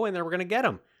 We're gonna go in there. We're gonna get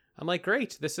him. I'm like,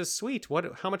 great. This is sweet.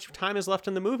 How much time is left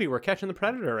in the movie? We're catching the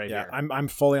predator right here. Yeah, I'm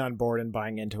fully on board and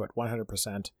buying into it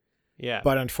 100%. Yeah.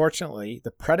 But unfortunately,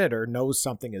 the predator knows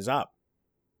something is up.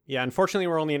 Yeah, unfortunately,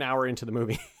 we're only an hour into the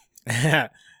movie. I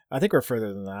think we're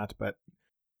further than that, but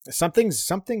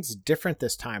something's different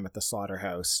this time at the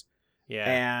slaughterhouse. Yeah.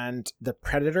 And the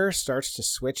predator starts to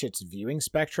switch its viewing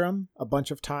spectrum a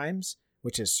bunch of times,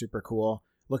 which is super cool.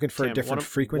 Looking for a different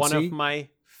frequency. One of my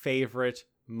favorite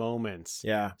moments.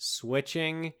 Yeah.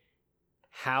 Switching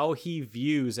how he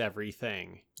views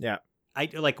everything. Yeah.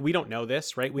 We don't know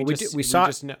this, right? We saw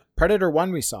it. Predator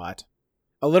 1, we saw it.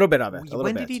 A little bit of it.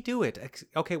 When did he do it?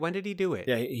 Okay, when did he do it?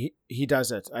 Yeah, he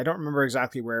does it. I don't remember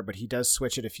exactly where, but he does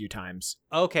switch it a few times.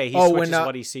 Okay, he switches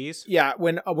what he sees? Yeah,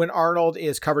 when Arnold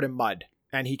is covered in mud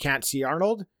and he can't see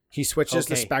Arnold, he switches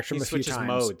the spectrum a few times.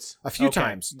 Modes. A few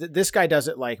times. This guy does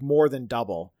it like more than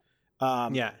double.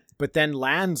 Yeah. But then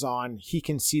lands on, he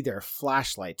can see their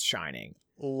flashlights shining.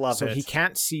 Love it. So he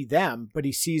can't see them, but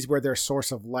he sees where their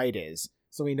source of light is.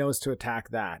 So he knows to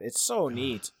attack that. It's so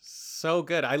neat. So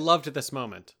good. I loved this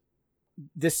moment.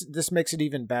 This makes it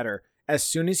even better. As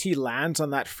soon as he lands on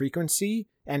that frequency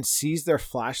and sees their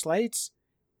flashlights,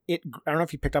 I don't know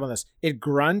if you picked up on this. It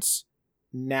grunts,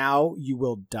 "Now you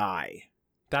will die."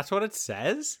 That's what it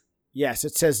says? Yes,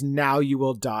 it says, "Now you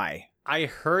will die." I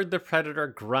heard the predator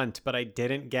grunt, but I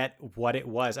didn't get what it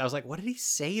was. I was like, what did he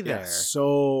say there? Yeah,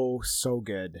 so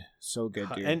good. So good,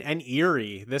 dude. And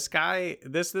eerie. This guy,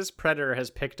 this predator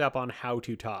has picked up on how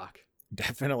to talk.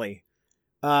 Definitely.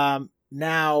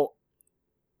 Now,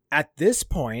 at this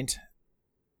point,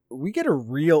 we get a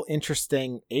real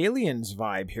interesting Aliens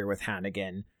vibe here with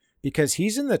Hannigan, because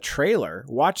he's in the trailer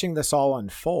watching this all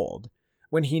unfold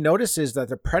when he notices that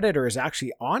the predator is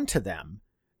actually onto them.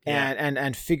 Yeah.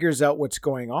 And figures out what's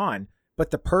going on.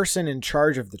 But the person in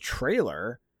charge of the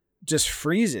trailer just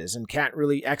freezes and can't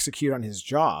really execute on his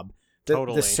job.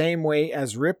 Totally. The same way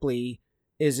as Ripley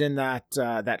is in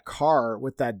that car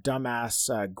with that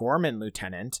dumbass Gorman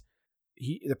lieutenant.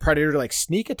 The predator like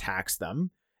sneak attacks them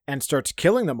and starts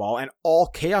killing them all, and all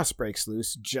chaos breaks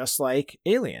loose, just like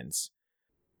Aliens.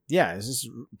 Yeah, this is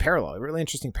parallel. A really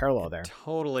interesting parallel there.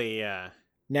 Totally, yeah.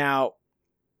 Now,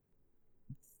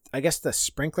 I guess the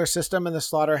sprinkler system in the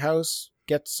slaughterhouse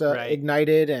gets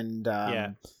ignited and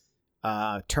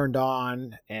turned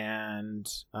on,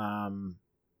 and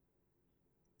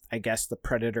I guess the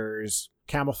predator's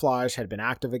camouflage had been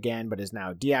active again, but is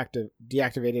now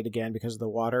deactivated again because of the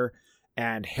water.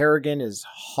 And Harrigan is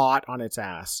hot on its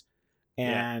ass,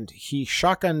 and he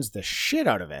shotguns the shit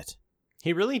out of it.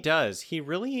 He really does. He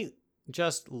really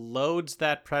just loads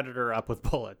that Predator up with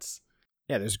bullets.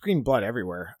 Yeah, there's green blood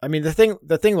everywhere. I mean, the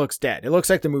thing looks dead. It looks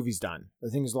like the movie's done. The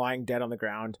thing's lying dead on the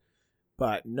ground.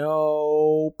 But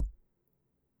nope.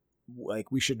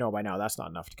 Like, we should know by now that's not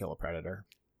enough to kill a Predator.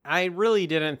 I really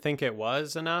didn't think it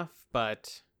was enough,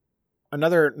 but...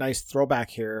 Another nice throwback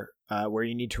here where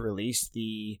you need to release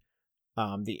the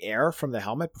air from the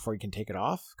helmet before you can take it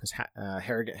off. Because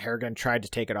Harrigan tried to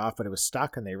take it off, but it was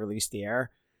stuck, and they released the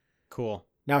air. Cool.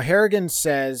 Now, Harrigan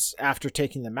says, after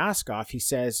taking the mask off, he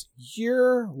says,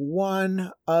 "You're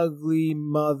one ugly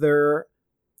mother."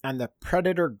 And the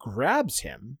Predator grabs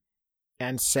him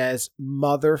and says,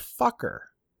 "Motherfucker."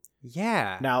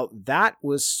 Yeah. Now, that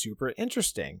was super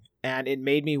interesting. And it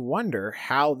made me wonder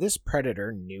how this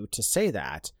Predator knew to say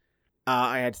that.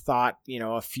 I had thought,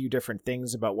 a few different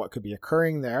things about what could be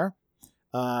occurring there.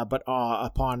 But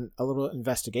upon a little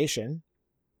investigation,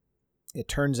 it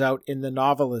turns out in the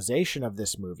novelization of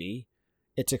this movie,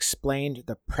 it's explained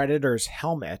the Predator's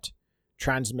helmet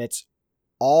transmits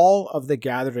all of the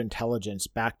gathered intelligence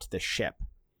back to the ship.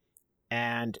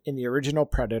 And in the original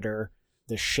Predator,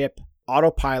 the ship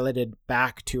autopiloted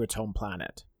back to its home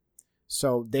planet.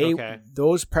 So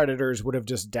those Predators would have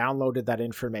just downloaded that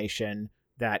information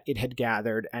that it had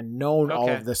gathered and known all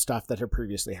of the stuff that had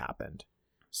previously happened.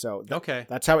 So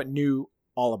that's how it knew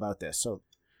all about this. So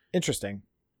interesting.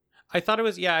 I thought it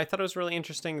was really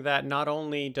interesting that not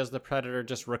only does the Predator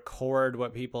just record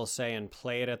what people say and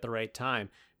play it at the right time,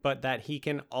 but that he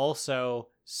can also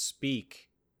speak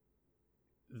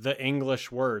the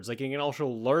English words. Like, he can also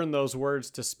learn those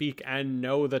words to speak and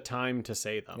know the time to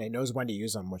say them. Yeah, he knows when to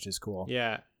use them, which is cool.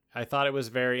 Yeah, I thought it was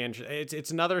very interesting.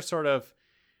 It's another sort of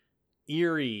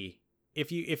eerie.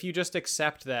 If you just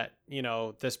accept that,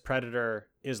 this Predator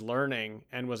is learning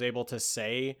and was able to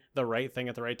say the right thing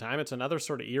at the right time, it's another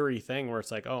sort of eerie thing where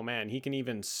it's like, oh man, he can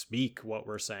even speak what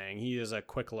we're saying. He is a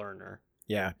quick learner.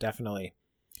 Yeah, definitely.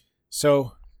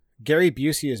 So Gary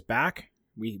Busey is back.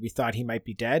 We thought he might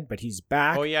be dead, but he's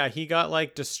back. Oh yeah, he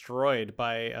got destroyed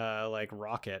by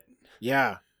rocket.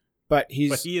 Yeah, but he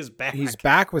is back. He's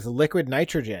back with liquid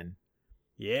nitrogen.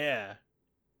 Yeah,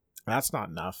 that's not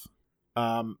enough.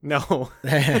 No.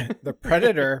 The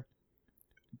Predator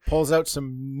pulls out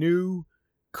some new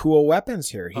cool weapons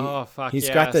here. He's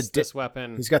got this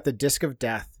weapon. He's got the Disc of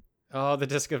Death. Oh, the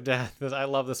Disc of Death. I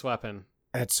love this weapon.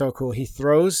 That's so cool. He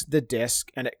throws the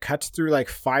disc and it cuts through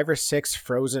 5 or 6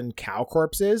 frozen cow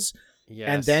corpses. Yes.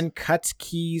 And then cuts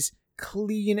Keyes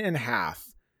clean in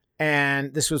half.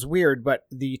 And this was weird, but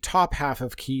the top half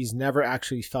of Keyes never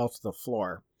actually fell to the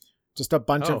floor. Just a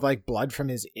bunch of blood from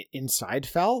his inside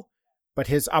fell. But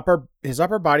his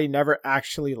upper body never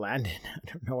actually landed. I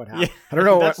don't know what happened. Yeah, I don't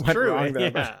know what went wrong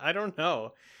there. Yeah, I don't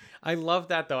know. I love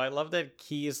that, though. I love that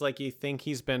Keyes, you think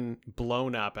he's been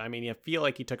blown up. I mean, you feel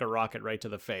like he took a rocket right to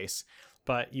the face,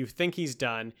 but you think he's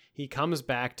done. He comes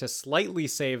back to slightly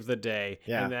save the day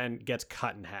and then gets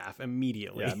cut in half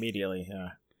immediately. Yeah, immediately, yeah.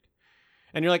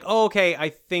 And you're like, oh, okay, I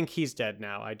think he's dead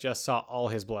now. I just saw all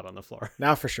his blood on the floor.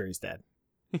 Now for sure he's dead.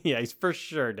 Yeah, he's for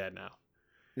sure dead now.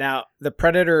 Now, the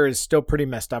Predator is still pretty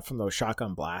messed up from those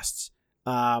shotgun blasts.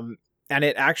 And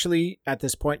it actually, at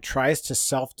this point, tries to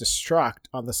self-destruct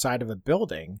on the side of a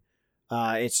building.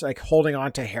 It's holding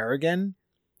on to Harrigan,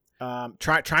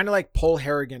 trying to pull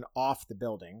Harrigan off the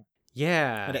building.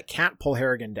 Yeah. But it can't pull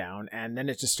Harrigan down, and then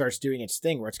it just starts doing its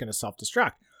thing where it's going to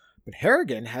self-destruct. But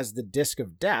Harrigan has the Disc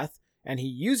of Death, and he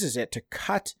uses it to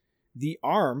cut the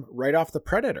arm right off the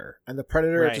Predator. And the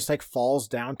Predator just falls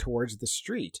down towards the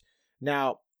street.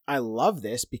 Now, I love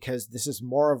this because this is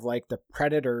more of the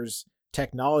Predator's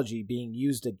technology being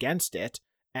used against it,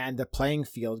 and the playing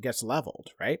field gets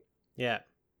leveled, right? Yeah.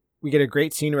 We get a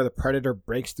great scene where the Predator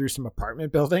breaks through some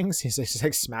apartment buildings. He's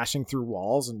smashing through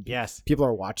walls, and people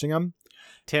are watching him.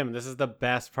 Tim, this is the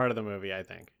best part of the movie, I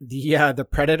think. The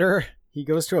Predator, he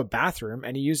goes to a bathroom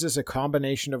and he uses a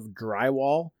combination of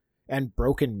drywall and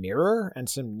broken mirror and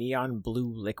some neon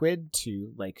blue liquid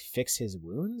to fix his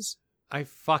wounds. I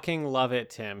fucking love it,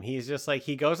 Tim. He's just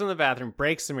he goes in the bathroom,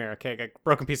 breaks the mirror. Okay, got a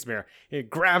broken piece of mirror. He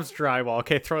grabs drywall.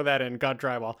 Okay, throw that in. Got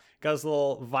drywall. Got his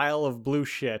little vial of blue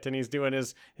shit, and he's doing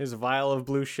his vial of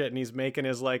blue shit, and he's making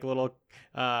his little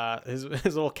his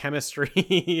little chemistry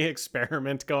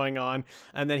experiment going on,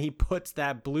 and then he puts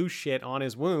that blue shit on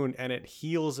his wound, and it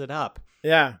heals it up.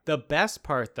 Yeah. The best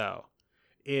part though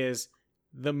is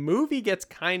the movie gets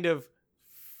kind of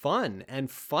fun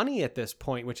and funny at this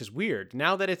point, which is weird.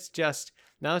 Now it's just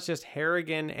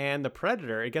Harrigan and the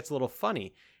Predator, it gets a little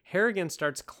funny. Harrigan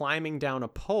starts climbing down a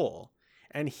pole,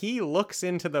 and he looks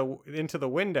into the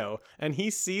window, and he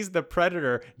sees the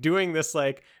Predator doing this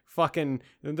like fucking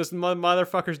this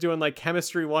motherfucker's doing like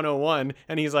chemistry 101,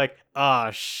 and he's like,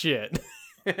 ah, shit.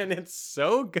 And it's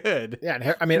so good. Yeah,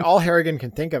 and I mean, all Harrigan can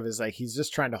think of is like he's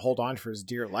just trying to hold on for his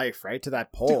dear life, right, to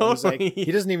that pole. Totally. He's like,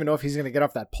 he doesn't even know if he's going to get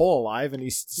off that pole alive, and he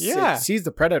sees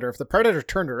the Predator. If the Predator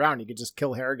turned around, he could just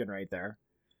kill Harrigan right there.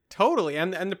 Totally.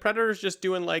 And the Predator's just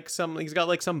doing like he's got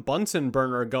like some Bunsen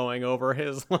burner going over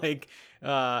his like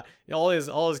all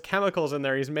his chemicals in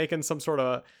there. He's making some sort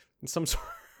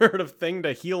of thing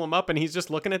to heal him up, and he's just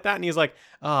looking at that, and he's like,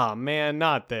 oh man,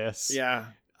 not this. Yeah.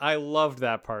 I loved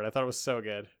that part. I thought it was so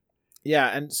good.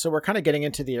 Yeah, and so we're kind of getting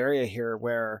into the area here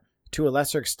where, to a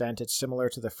lesser extent, it's similar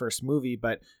to the first movie,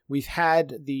 but we've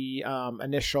had the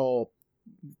initial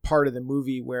part of the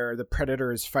movie where the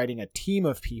Predator is fighting a team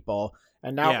of people,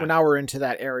 and now we're into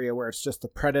that area where it's just the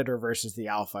Predator versus the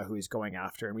Alpha who he's going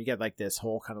after, and we get like this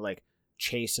whole kind of like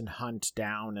chase and hunt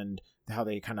down, and how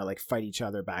they kind of like fight each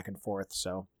other back and forth.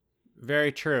 So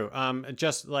very true.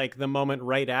 Just like the moment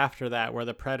right after that where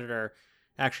the Predator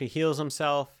actually heals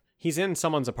himself. He's in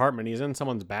someone's apartment. He's in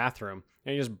someone's bathroom,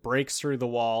 and he just breaks through the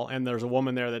wall, and there's a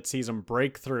woman there that sees him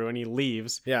break through, and he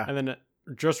leaves. Yeah. And then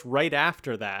just right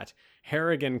after that,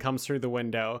 Harrigan comes through the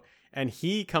window, and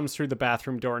he comes through the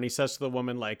bathroom door, and he says to the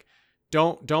woman, like,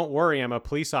 don't worry, I'm a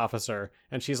police officer.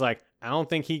 And she's like, I don't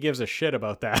think he gives a shit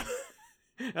about that.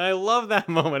 And I love that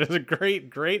moment. It's a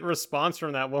great response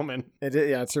from that woman.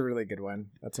 Yeah, it's a really good one.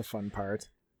 That's a fun part.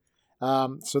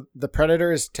 So the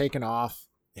Predator is taken off.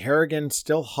 Harrigan's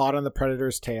still hot on the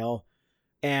Predator's tail,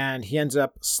 and he ends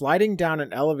up sliding down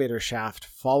an elevator shaft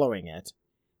following it.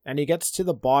 And he gets to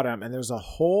the bottom, and there's a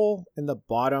hole in the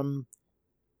bottom,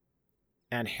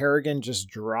 and Harrigan just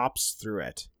drops through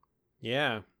it.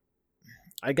 Yeah.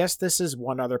 I guess this is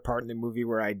one other part in the movie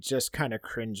where I just kind of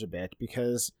cringe a bit,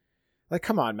 because, like,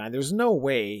 come on, man, there's no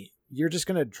way you're just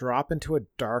going to drop into a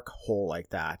dark hole like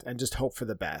that and just hope for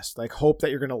the best. Like, hope that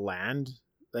you're going to land,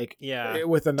 like,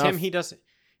 with enough... Tim, he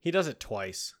does it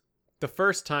twice. The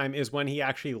first time is when he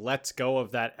actually lets go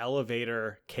of that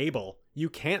elevator cable. You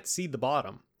can't see the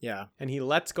bottom. Yeah. And he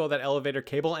lets go of that elevator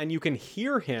cable, and you can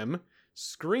hear him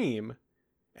scream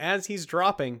as he's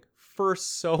dropping for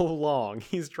so long.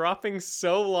 He's dropping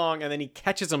so long, and then he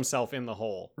catches himself in the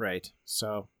hole. Right.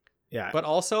 So, yeah. But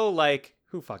also, like,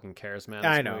 who fucking cares, man? This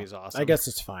I know. movie's awesome. I guess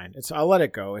it's fine. I'll let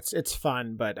it go. It's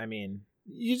fun, but I mean,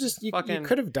 you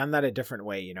could have done that a different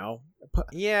way, you know?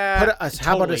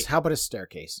 How about a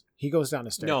staircase? He goes down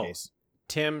a staircase. No,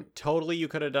 Tim, totally you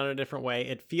could have done it a different way.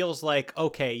 It feels like,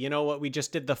 okay, you know what? We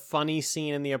just did the funny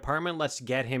scene in the apartment. Let's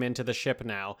get him into the ship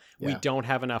now. Yeah. We don't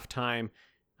have enough time.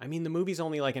 I mean, the movie's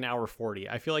only like an hour 40.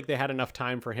 I feel like they had enough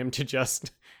time for him to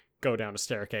just go down a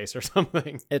staircase or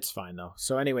something. It's fine, though.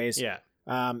 So anyways, yeah.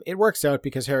 It works out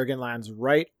because Harrigan lands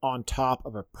right on top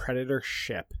of a Predator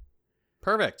ship.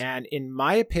 Perfect. And in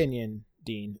my opinion,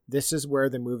 Dean, this is where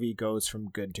the movie goes from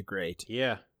good to great.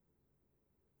 Yeah.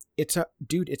 It's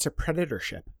a Predator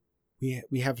ship.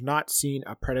 We have not seen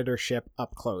a Predator ship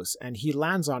up close, and he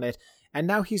lands on it, and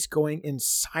now he's going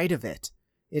inside of it.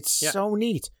 It's so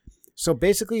neat. So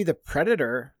basically the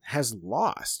Predator has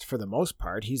lost for the most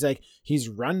part. He's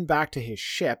run back to his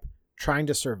ship trying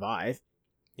to survive.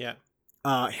 Yeah.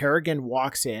 Harrigan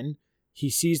walks in. He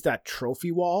sees that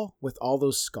trophy wall with all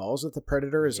those skulls that the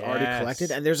Predator has already collected,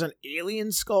 and there's an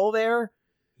alien skull there.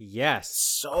 Yes.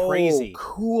 So crazy.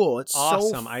 Cool. It's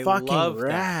awesome. So fucking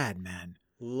rad, man.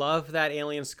 Love that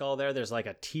alien skull there. There's like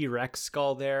a T-Rex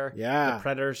skull there. Yeah. The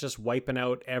Predator's just wiping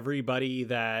out everybody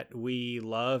that we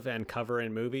love and cover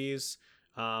in movies.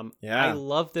 I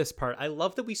love this part. I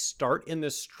love that we start in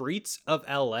the streets of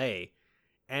LA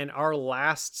and our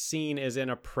last scene is in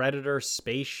a Predator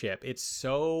spaceship. It's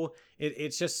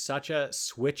just such a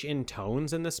switch in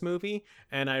tones in this movie,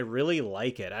 and I really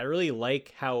like it. I really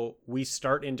like how we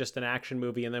start in just an action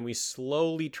movie and then we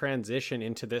slowly transition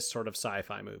into this sort of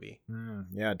sci-fi movie.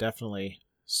 Yeah, definitely.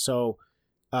 So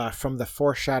from the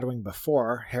foreshadowing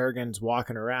before, Harrigan's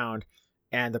walking around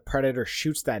and the Predator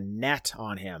shoots that net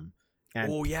on him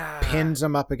and pins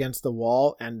him up against the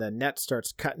wall, and the net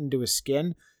starts cutting into his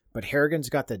skin. But Harrigan's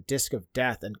got the disc of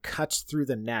death and cuts through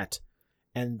the net.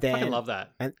 And then I love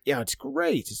that. And yeah, it's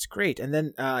great. It's great. And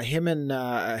then him and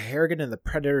Harrigan and the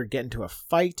Predator get into a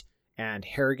fight, and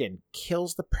Harrigan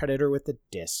kills the Predator with the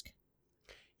disc.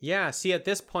 Yeah, see, at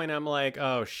this point, I'm like,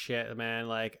 oh shit, man,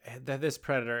 like this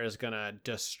Predator is gonna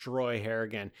destroy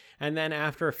Harrigan. And then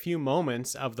after a few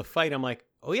moments of the fight, I'm like,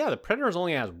 oh yeah, the Predator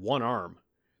only has one arm.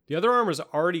 The other arm is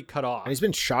already cut off. And he's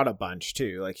been shot a bunch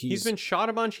too. Like he's been shot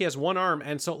a bunch. He has one arm,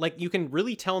 and so like you can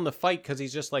really tell in the fight because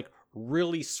he's just like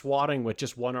really swatting with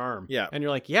just one arm. Yeah. And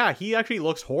you're like, yeah, he actually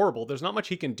looks horrible. There's not much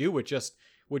he can do with just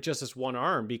this one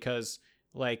arm, because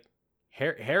like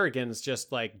Harrigan's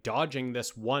just like dodging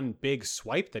this one big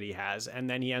swipe that he has, and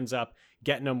then he ends up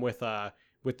getting him with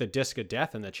the disc of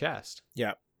death in the chest.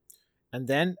 Yeah. And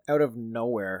then out of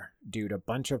nowhere, dude, a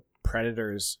bunch of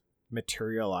predators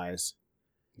materialize.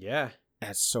 Yeah.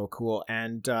 That's so cool.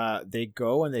 And they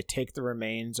go and they take the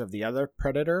remains of the other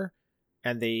predator,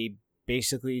 and they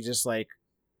basically just like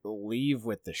leave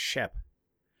with the ship.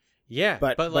 Yeah.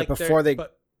 But like before they... well,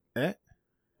 I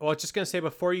was just going to say,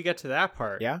 before you get to that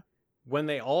part, yeah, when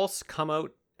they all come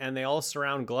out and they all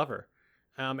surround Glover,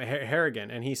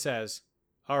 Harrigan, and he says,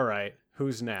 all right,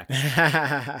 who's next?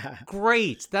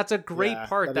 Great. That's a great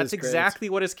part. That's exactly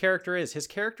what his character is. His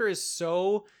character is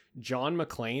so John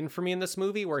McClane for me in this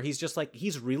movie, where he's just like,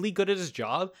 he's really good at his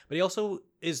job, but he also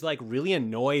is like really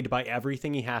annoyed by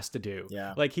everything he has to do.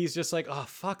 Yeah. Like he's just like, oh,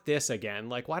 fuck this again.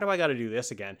 Like, why do I got to do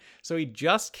this again? So he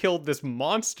just killed this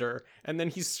monster, and then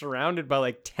he's surrounded by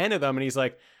like 10 of them, and he's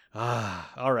like,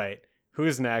 all right,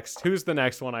 who's next? Who's the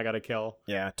next one I got to kill?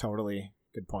 Yeah, totally.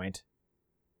 Good point.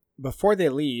 Before they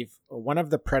leave, one of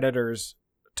the predators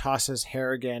tosses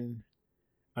Harrigan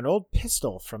an old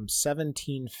pistol from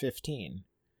 1715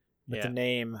 with the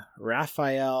name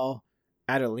Raphael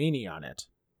Adelini on it.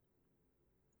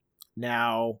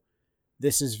 Now,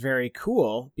 this is very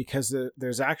cool because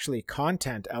there's actually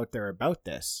content out there about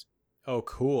this. Oh,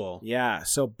 cool. Yeah,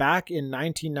 so back in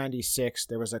 1996,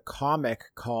 there was a comic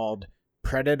called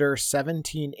Predator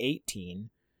 1718,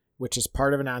 which is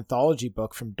part of an anthology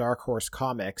book from Dark Horse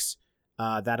Comics.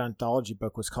 That anthology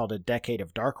book was called A Decade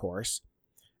of Dark Horse.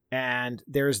 And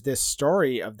there's this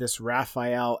story of this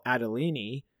Raphael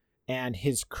Adelini, and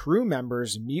his crew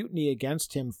members mutiny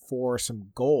against him for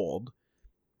some gold.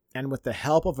 And with the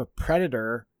help of a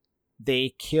predator,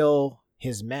 they kill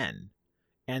his men.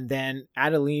 And then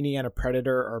Adelini and a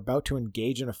predator are about to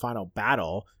engage in a final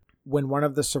battle when one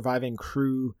of the surviving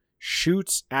crew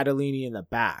shoots Adelini in the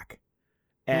back.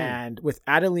 And with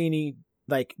Adelini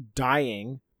like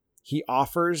dying, he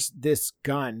offers this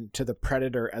gun to the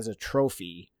predator as a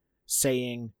trophy,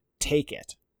 saying, "Take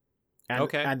it."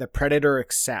 And the predator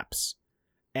accepts.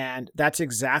 And that's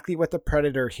exactly what the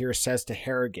predator here says to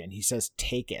Harrigan. He says,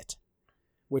 "Take it,"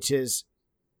 which is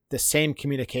the same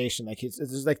communication. Like it's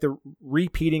like the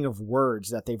repeating of words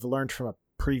that they've learned from a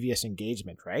previous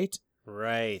engagement, right?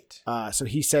 Right. So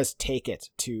he says, "Take it"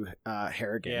 to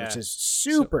Harrigan, which is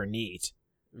super neat.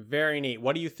 Very neat.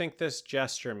 What do you think this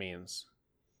gesture means?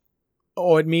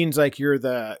 Oh, it means like you're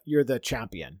the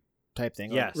champion type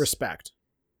thing. Yes. Like respect.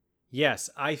 Yes,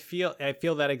 I feel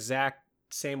that exact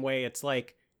same way. It's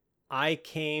like we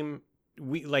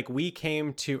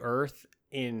came to Earth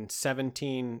in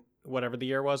 17 whatever the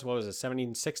year was. What was it?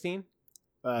 1716?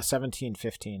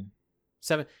 1715.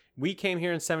 We came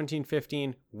here in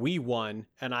 1715. We won,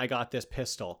 and I got this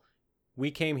pistol.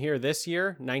 We came here this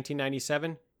year,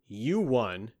 1997. You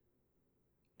won,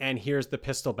 and here's the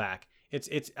pistol back.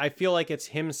 I feel like it's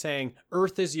him saying,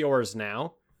 Earth is yours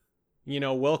now. You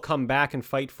know, we'll come back and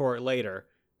fight for it later,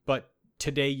 but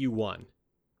today you won.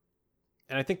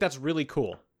 And I think that's really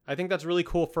cool. I think that's really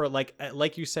cool for like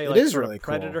you say, like it is really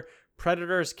cool.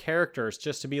 Predator's characters,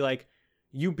 just to be like,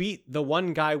 you beat the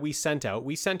one guy we sent out.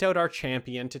 We sent out our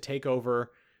champion to take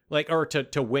over, like, or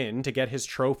to win, to get his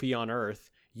trophy on Earth.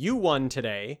 You won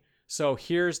today, so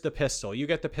here's the pistol. You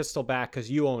get the pistol back because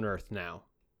you own Earth now.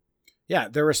 Yeah,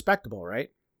 they're respectable, right?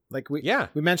 Like we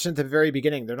mentioned at the very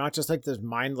beginning, they're not just like this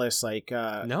mindless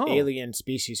alien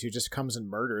species who just comes and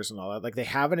murders and all that. Like they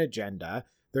have an agenda.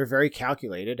 They're very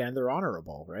calculated and they're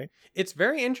honorable, right? It's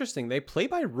very interesting. They play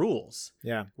by rules.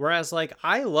 Yeah. Whereas like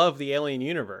I love the Alien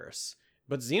universe,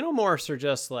 but xenomorphs are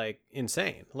just like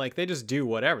insane. Like they just do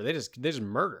whatever. They just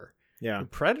murder. Yeah. And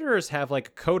predators have like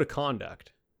a code of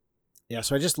conduct. Yeah,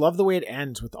 so I just love the way it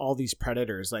ends with all these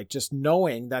predators, like just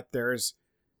knowing that there's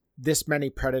this many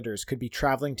predators could be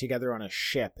traveling together on a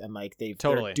ship, and like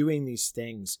they're doing these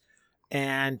things,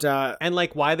 and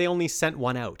like why they only sent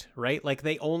one out, right? Like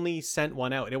they only sent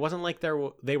one out. It wasn't like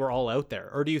they were all out there,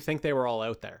 or do you think they were all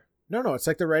out there? No, it's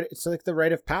like the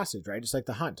rite of passage, right? It's like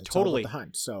the hunt. It's totally all about the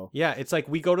hunt. So yeah, it's like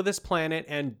we go to this planet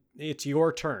and it's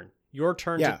your turn. Your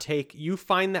turn to take. You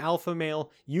find the alpha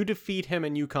male, you defeat him,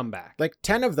 and you come back. Like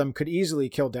 10 of them could easily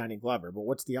kill Danny Glover, but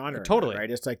what's the honor? Totally, right?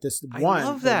 It's like this one. I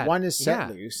love that. One is set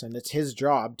loose, and it's his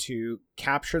job to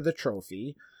capture the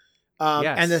trophy.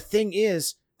 And the thing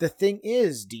is,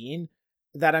 Dean,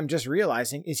 that I'm just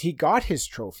realizing is he got his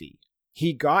trophy.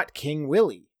 He got King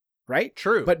Willie, right?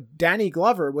 True. But Danny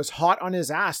Glover was hot on his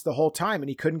ass the whole time, and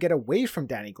he couldn't get away from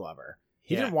Danny Glover.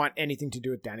 He Yeah. didn't want anything to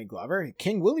do with Danny Glover.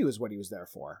 King Willie was what he was there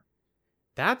for.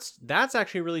 That's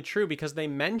actually really true, because they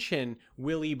mention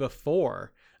Willie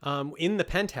before in the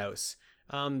penthouse.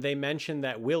 They mention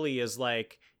that Willie is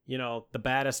like, you know, the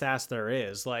baddest ass there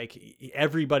is. Like,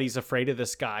 everybody's afraid of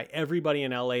this guy. Everybody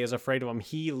in LA is afraid of him.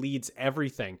 He leads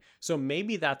everything. So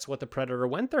maybe that's what the Predator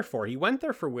went there for. He went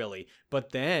there for Willie.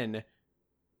 But then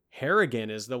Harrigan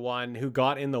is the one who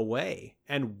got in the way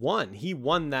and won. He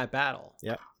won that battle.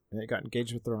 Yeah. They got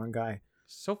engaged with the wrong guy.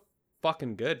 So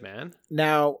fucking good, man.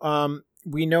 Now,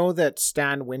 we know that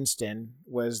Stan Winston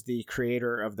was the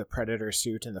creator of the Predator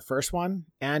suit in the first one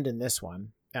and in this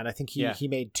one. And I think he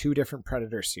made 2 different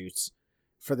Predator suits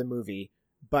for the movie.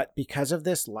 But because of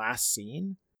this last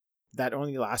scene that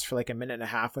only lasts for like a minute and a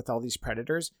half with all these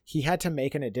Predators, he had to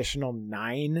make an additional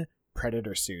 9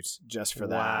 Predator suits just for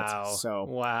that. So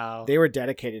wow. They were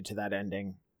dedicated to that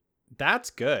ending. That's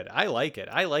good. I like it.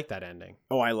 I like that ending.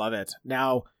 Oh, I love it.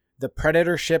 Now, the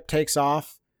Predator ship takes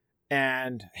off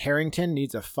and Harrington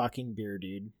needs a fucking beer,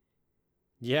 dude.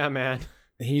 Yeah, man.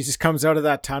 He just comes out of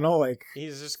that tunnel like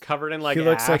he's just covered in like he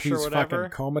looks ash like or he's whatever.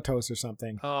 fucking comatose or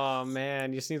something. Oh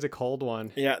man, he just needs a cold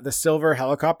one. Yeah, the silver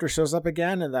helicopter shows up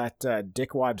again, and that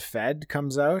dickwad Fed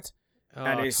comes out, Oh,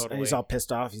 and he's all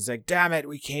pissed off. He's like, "Damn it,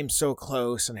 we came so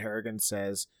close." And Harrigan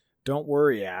says, "Don't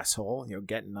worry, asshole. You'll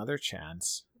get another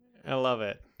chance." I love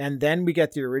it. And then we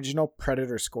get the original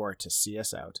Predator score to see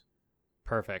us out.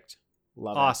 Perfect.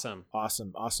 Love Awesome. it.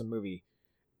 Awesome movie.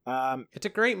 It's a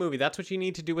great movie. That's what you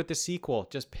need to do with the sequel.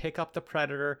 Just pick up the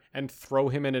Predator and throw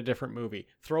him in a different movie.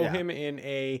 Throw him in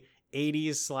a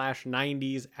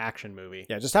 80s/90s action movie.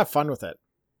 Yeah, just have fun with it.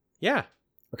 Yeah.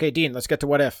 Okay, Dean, let's get to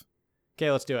What If.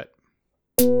 Okay, let's do it.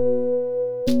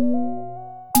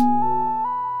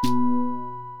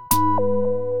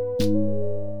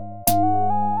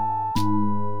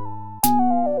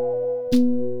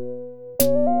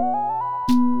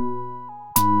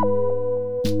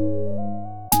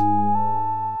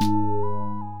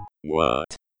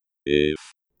 What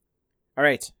if? All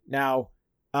right. Now,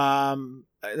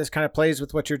 this kind of plays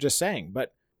with what you're just saying,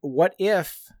 but what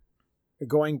if,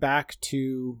 going back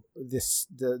to the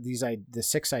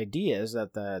 6 ideas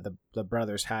that the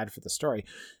brothers had for the story,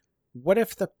 what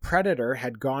if the Predator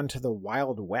had gone to the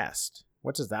Wild West?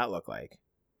 What does that look like?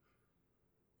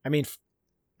 I mean,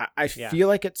 I feel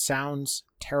like it sounds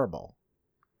terrible.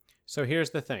 So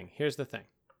here's the thing.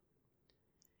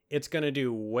 It's going to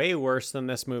do way worse than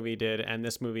this movie did, and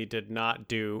this movie did not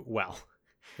do well.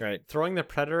 Right. Throwing the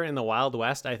Predator in the Wild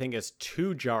West, I think, is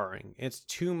too jarring. It's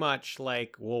too much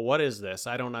like, well, what is this?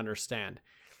 I don't understand.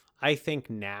 I think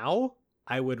now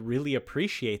I would really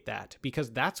appreciate that,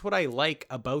 because that's what I like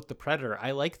about the Predator.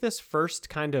 I like this first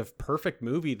kind of perfect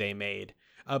movie they made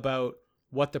about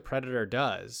what the Predator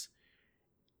does.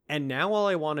 And now all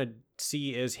I want to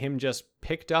see is him just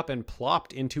picked up and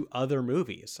plopped into other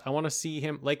movies. I want to see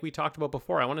him, like we talked about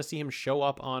before, I want to see him show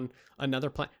up on another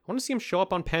planet. I want to see him show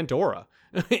up on Pandora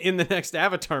in the next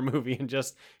Avatar movie and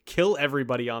just kill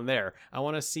everybody on there. I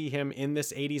want to see him in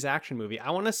this 80s action movie.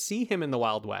 I want to see him in the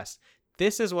Wild West.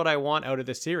 This is what I want out of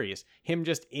the series. Him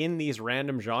just in these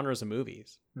random genres of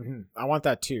movies. Mm-hmm. I want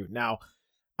that too. Now,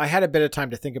 I had a bit of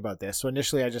time to think about this. So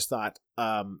initially I just thought,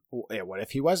 what if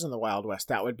he was in the Wild West?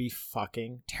 That would be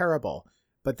fucking terrible.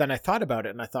 But then I thought about it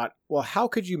and I thought, well, how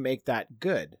could you make that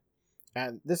good?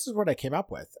 And this is what I came up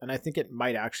with. And I think it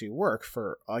might actually work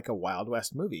for like a Wild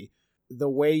West movie. The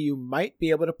way you might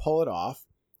be able to pull it off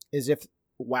is if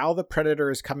while the Predator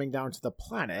is coming down to the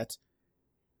planet,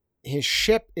 his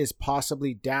ship is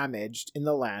possibly damaged in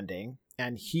the landing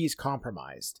and he's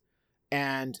compromised.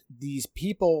 And these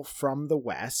people from the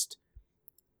West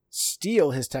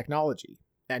steal his technology.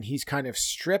 And he's kind of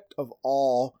stripped of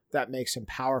all that makes him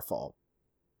powerful.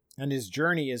 And his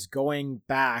journey is going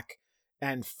back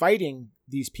and fighting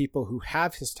these people who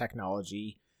have his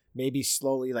technology, maybe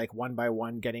slowly, like one by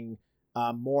one, getting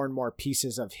more and more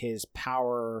pieces of his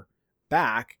power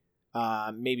back,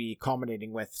 maybe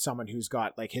culminating with someone who's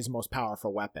got like his most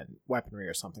powerful weaponry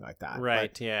or something like that.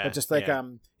 Right, But just like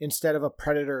instead of a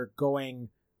Predator going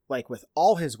like with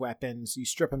all his weapons, you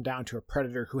strip him down to a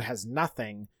Predator who has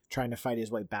nothing, trying to fight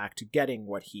his way back to getting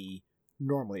what he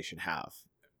normally should have.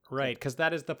 Right, because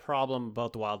that is the problem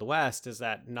about the Wild West, is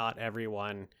that not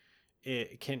everyone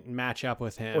can match up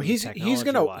with him. Well, he's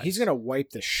gonna wipe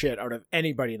the shit out of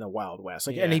anybody in the Wild West.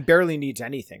 And he barely needs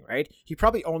anything, right? He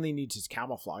probably only needs his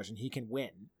camouflage, and he can win.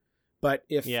 But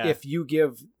if you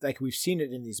give, like we've seen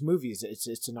it in these movies,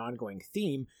 it's an ongoing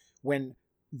theme. When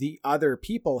the other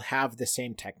people have the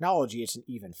same technology, it's an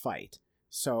even fight.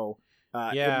 So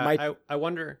I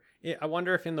wonder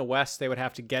if in the West they would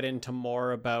have to get into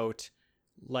more about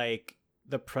like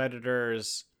the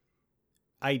Predator's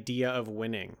idea of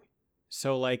winning.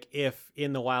 So like if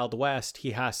in the Wild West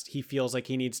he feels like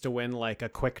he needs to win like a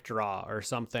quick draw or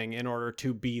something in order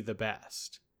to be the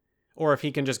best. Or if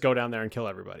he can just go down there and kill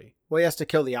everybody. Well, he has to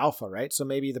kill the alpha, right? So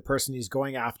maybe the person he's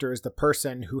going after is the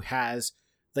person who has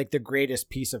like the greatest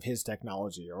piece of his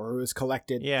technology, or who has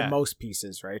collected the most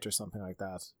pieces, right? Or something like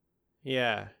that.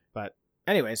 Yeah. But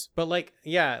anyways. But like,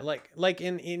 yeah, like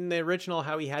in the original,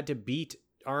 how he had to beat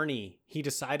Arnie, he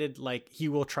decided like he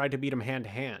will try to beat him hand to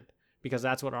hand because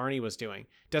that's what Arnie was doing.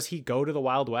 Does he go to the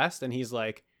Wild West and he's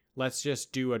like, let's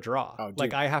just do a draw? Oh, dude,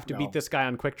 like I have to beat this guy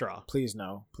on quick draw. Please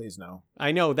no. Please no.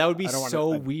 I know that would be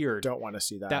so weird. Don't want to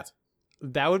see that.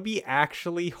 That would be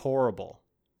actually horrible.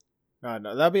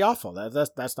 No, that'd be awful.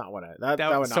 That's not what that would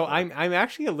not so work. I'm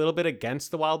actually a little bit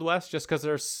against the Wild West just because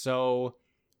they're so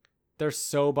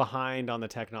behind on the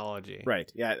technology.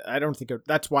 Right. Yeah. I don't think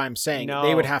that's why I'm saying No,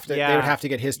 they would have to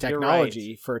get his You're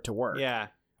technology right. for it to work. Yeah.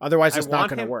 Otherwise, it's not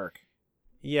going to work.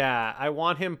 Yeah, I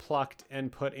want him plucked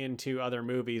and put into other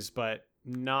movies, but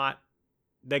not.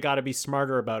 They got to be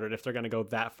smarter about it if they're going to go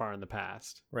that far in the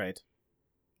past. Right.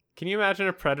 Can you imagine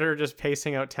a Predator just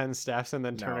pacing out 10 steps and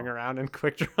then turning around in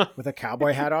quick draw with a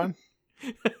cowboy hat on?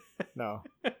 No,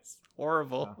 it's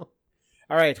horrible. No.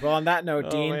 All right. Well, on that note,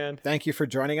 Dean, man. Thank you for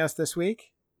joining us this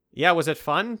week. Yeah, was it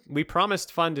fun? We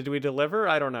promised fun. Did we deliver?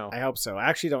 I don't know. I hope so. I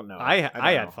actually don't know. I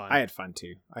had know. fun. I had fun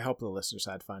too. I hope the listeners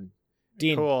had fun.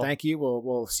 Dean, cool. Thank you.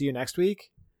 We'll see you next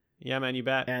week. Yeah, man, you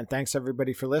bet. And thanks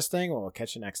everybody for listening. We'll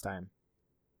catch you next time.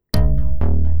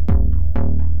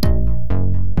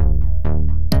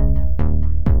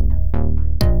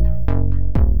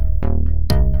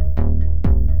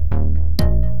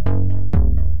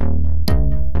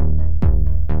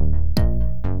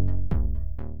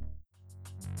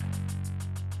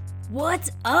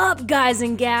 What's up, guys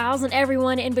and gals, and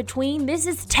everyone in between? This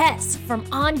is Tess from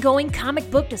Ongoing Comic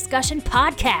Book Discussion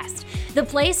Podcast, the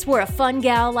place where a fun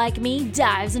gal like me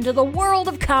dives into the world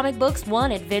of comic books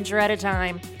one adventure at a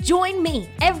time. Join me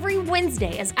every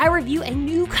Wednesday as I review a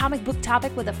new comic book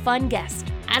topic with a fun guest.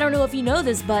 I don't know if you know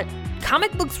this, but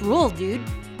comic books rule, dude.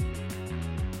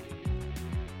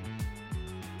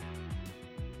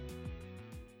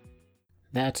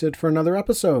 That's it for another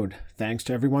episode. Thanks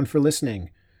to everyone for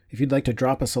listening. If you'd like to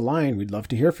drop us a line, we'd love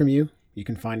to hear from you. You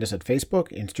can find us at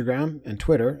Facebook, Instagram, and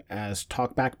Twitter as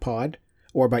TalkbackPod,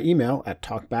 or by email at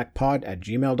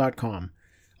talkbackpod@gmail.com.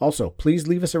 Also, please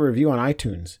leave us a review on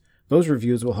iTunes. Those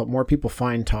reviews will help more people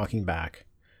find Talking Back.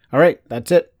 All right,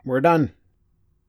 that's it. We're done.